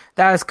everyone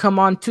that has come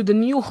on to the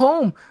new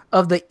home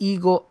of the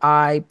Eagle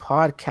Eye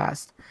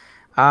podcast.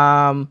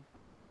 I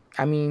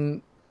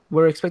mean,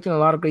 we're expecting a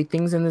lot of great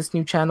things in this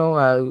new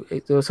channel.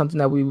 It was something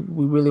that we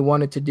really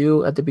wanted to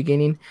do at the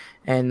beginning,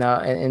 and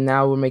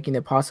now we're making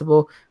it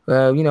possible.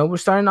 We're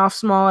starting off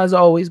small as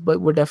always,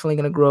 but we're definitely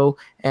gonna grow.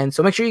 And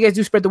so make sure you guys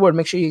do spread the word.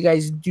 Make sure you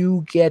guys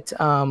do get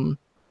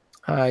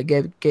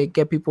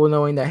people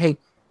knowing that, hey,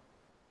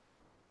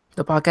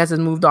 the podcast has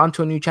moved on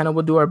to a new channel.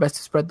 We'll do our best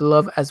to spread the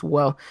love as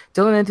well.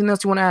 Dylan, anything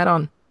else you want to add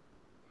on?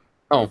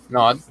 Oh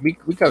no, we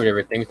covered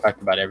everything. We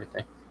talked about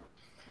everything.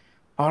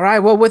 All right.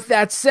 Well, with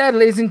that said,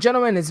 ladies and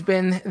gentlemen, it's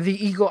been the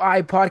Eagle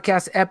Eye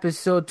Podcast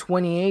episode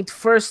 28,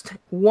 first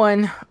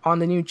one on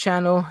the new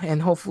channel,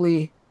 and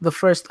hopefully the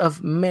first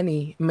of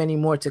many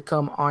more to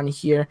come on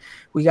here.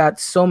 We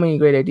got so many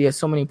great ideas,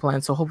 so many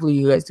plans, so hopefully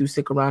you guys do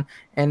stick around.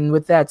 And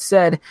with that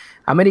said,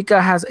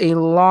 America has a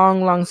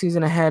long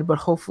season ahead, but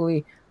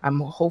I'm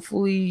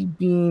hopefully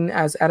being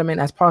as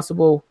adamant as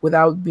possible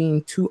without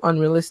being too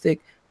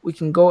unrealistic. We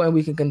can go and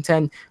we can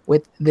contend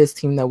with this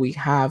team that we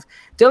have.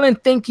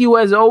 Dylan, thank you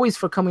as always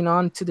for coming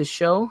on to the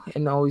show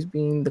and always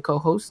being the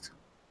co-host.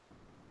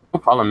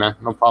 No problem, man.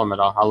 No problem at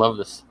all. I love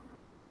this.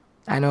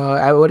 I know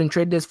I wouldn't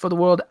trade this for the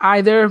world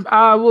either.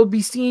 We'll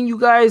be seeing you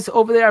guys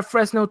over there at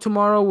Fresno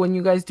tomorrow when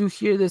you guys do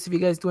hear this. If you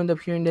guys do end up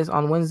hearing this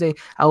on Wednesday,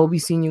 I will be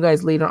seeing you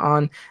guys later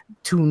on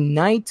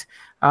tonight.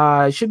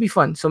 It should be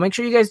fun. So make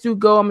sure you guys do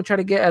go. I'm going to try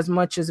to get as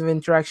much of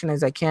interaction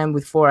as I can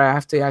before I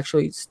have to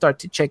actually start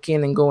to check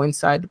in and go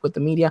inside with the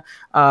media.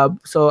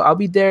 So I'll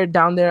be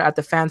down there at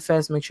the Fan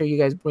Fest. Make sure you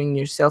guys bring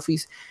your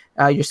selfie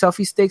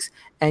sticks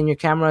and your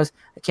cameras.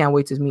 I can't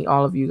wait to meet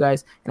all of you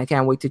guys, and I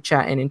can't wait to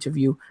chat and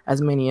interview as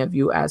many of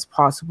you as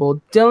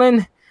possible.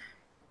 Dylan.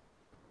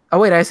 Oh,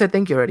 wait, I said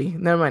thank you already.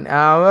 Never mind.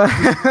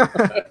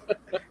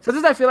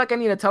 Sometimes I feel like I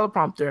need a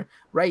teleprompter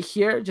right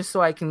here just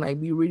so I can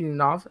be reading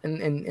it off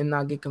and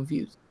not get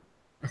confused.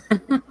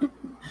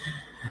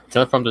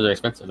 Teleprompters are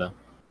expensive, though.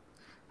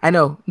 I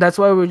know. That's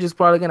why we're just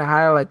probably gonna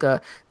hire like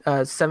a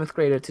seventh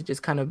grader to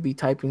just kind of be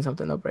typing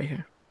something up right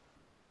here.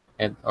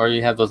 And or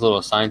you have those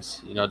little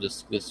signs, you know,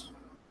 this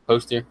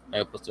poster,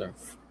 like a poster,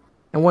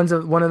 And one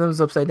of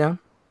them's upside down.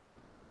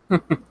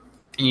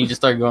 and you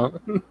just start going.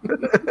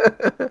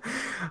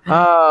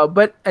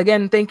 But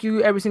again, thank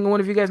you every single one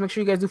of you guys. Make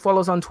sure you guys do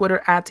follow us on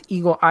Twitter at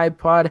Eagle Eye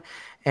Pod,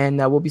 and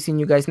we'll be seeing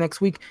you guys next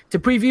week to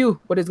preview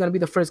what is going to be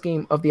the first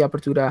game of the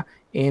Apertura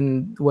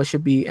in what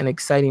should be an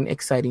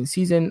exciting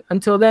season.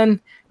 Until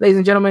then, ladies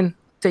and gentlemen,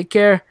 take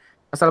care.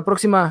 Hasta la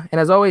próxima, and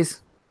as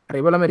always,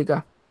 arriba la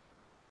América.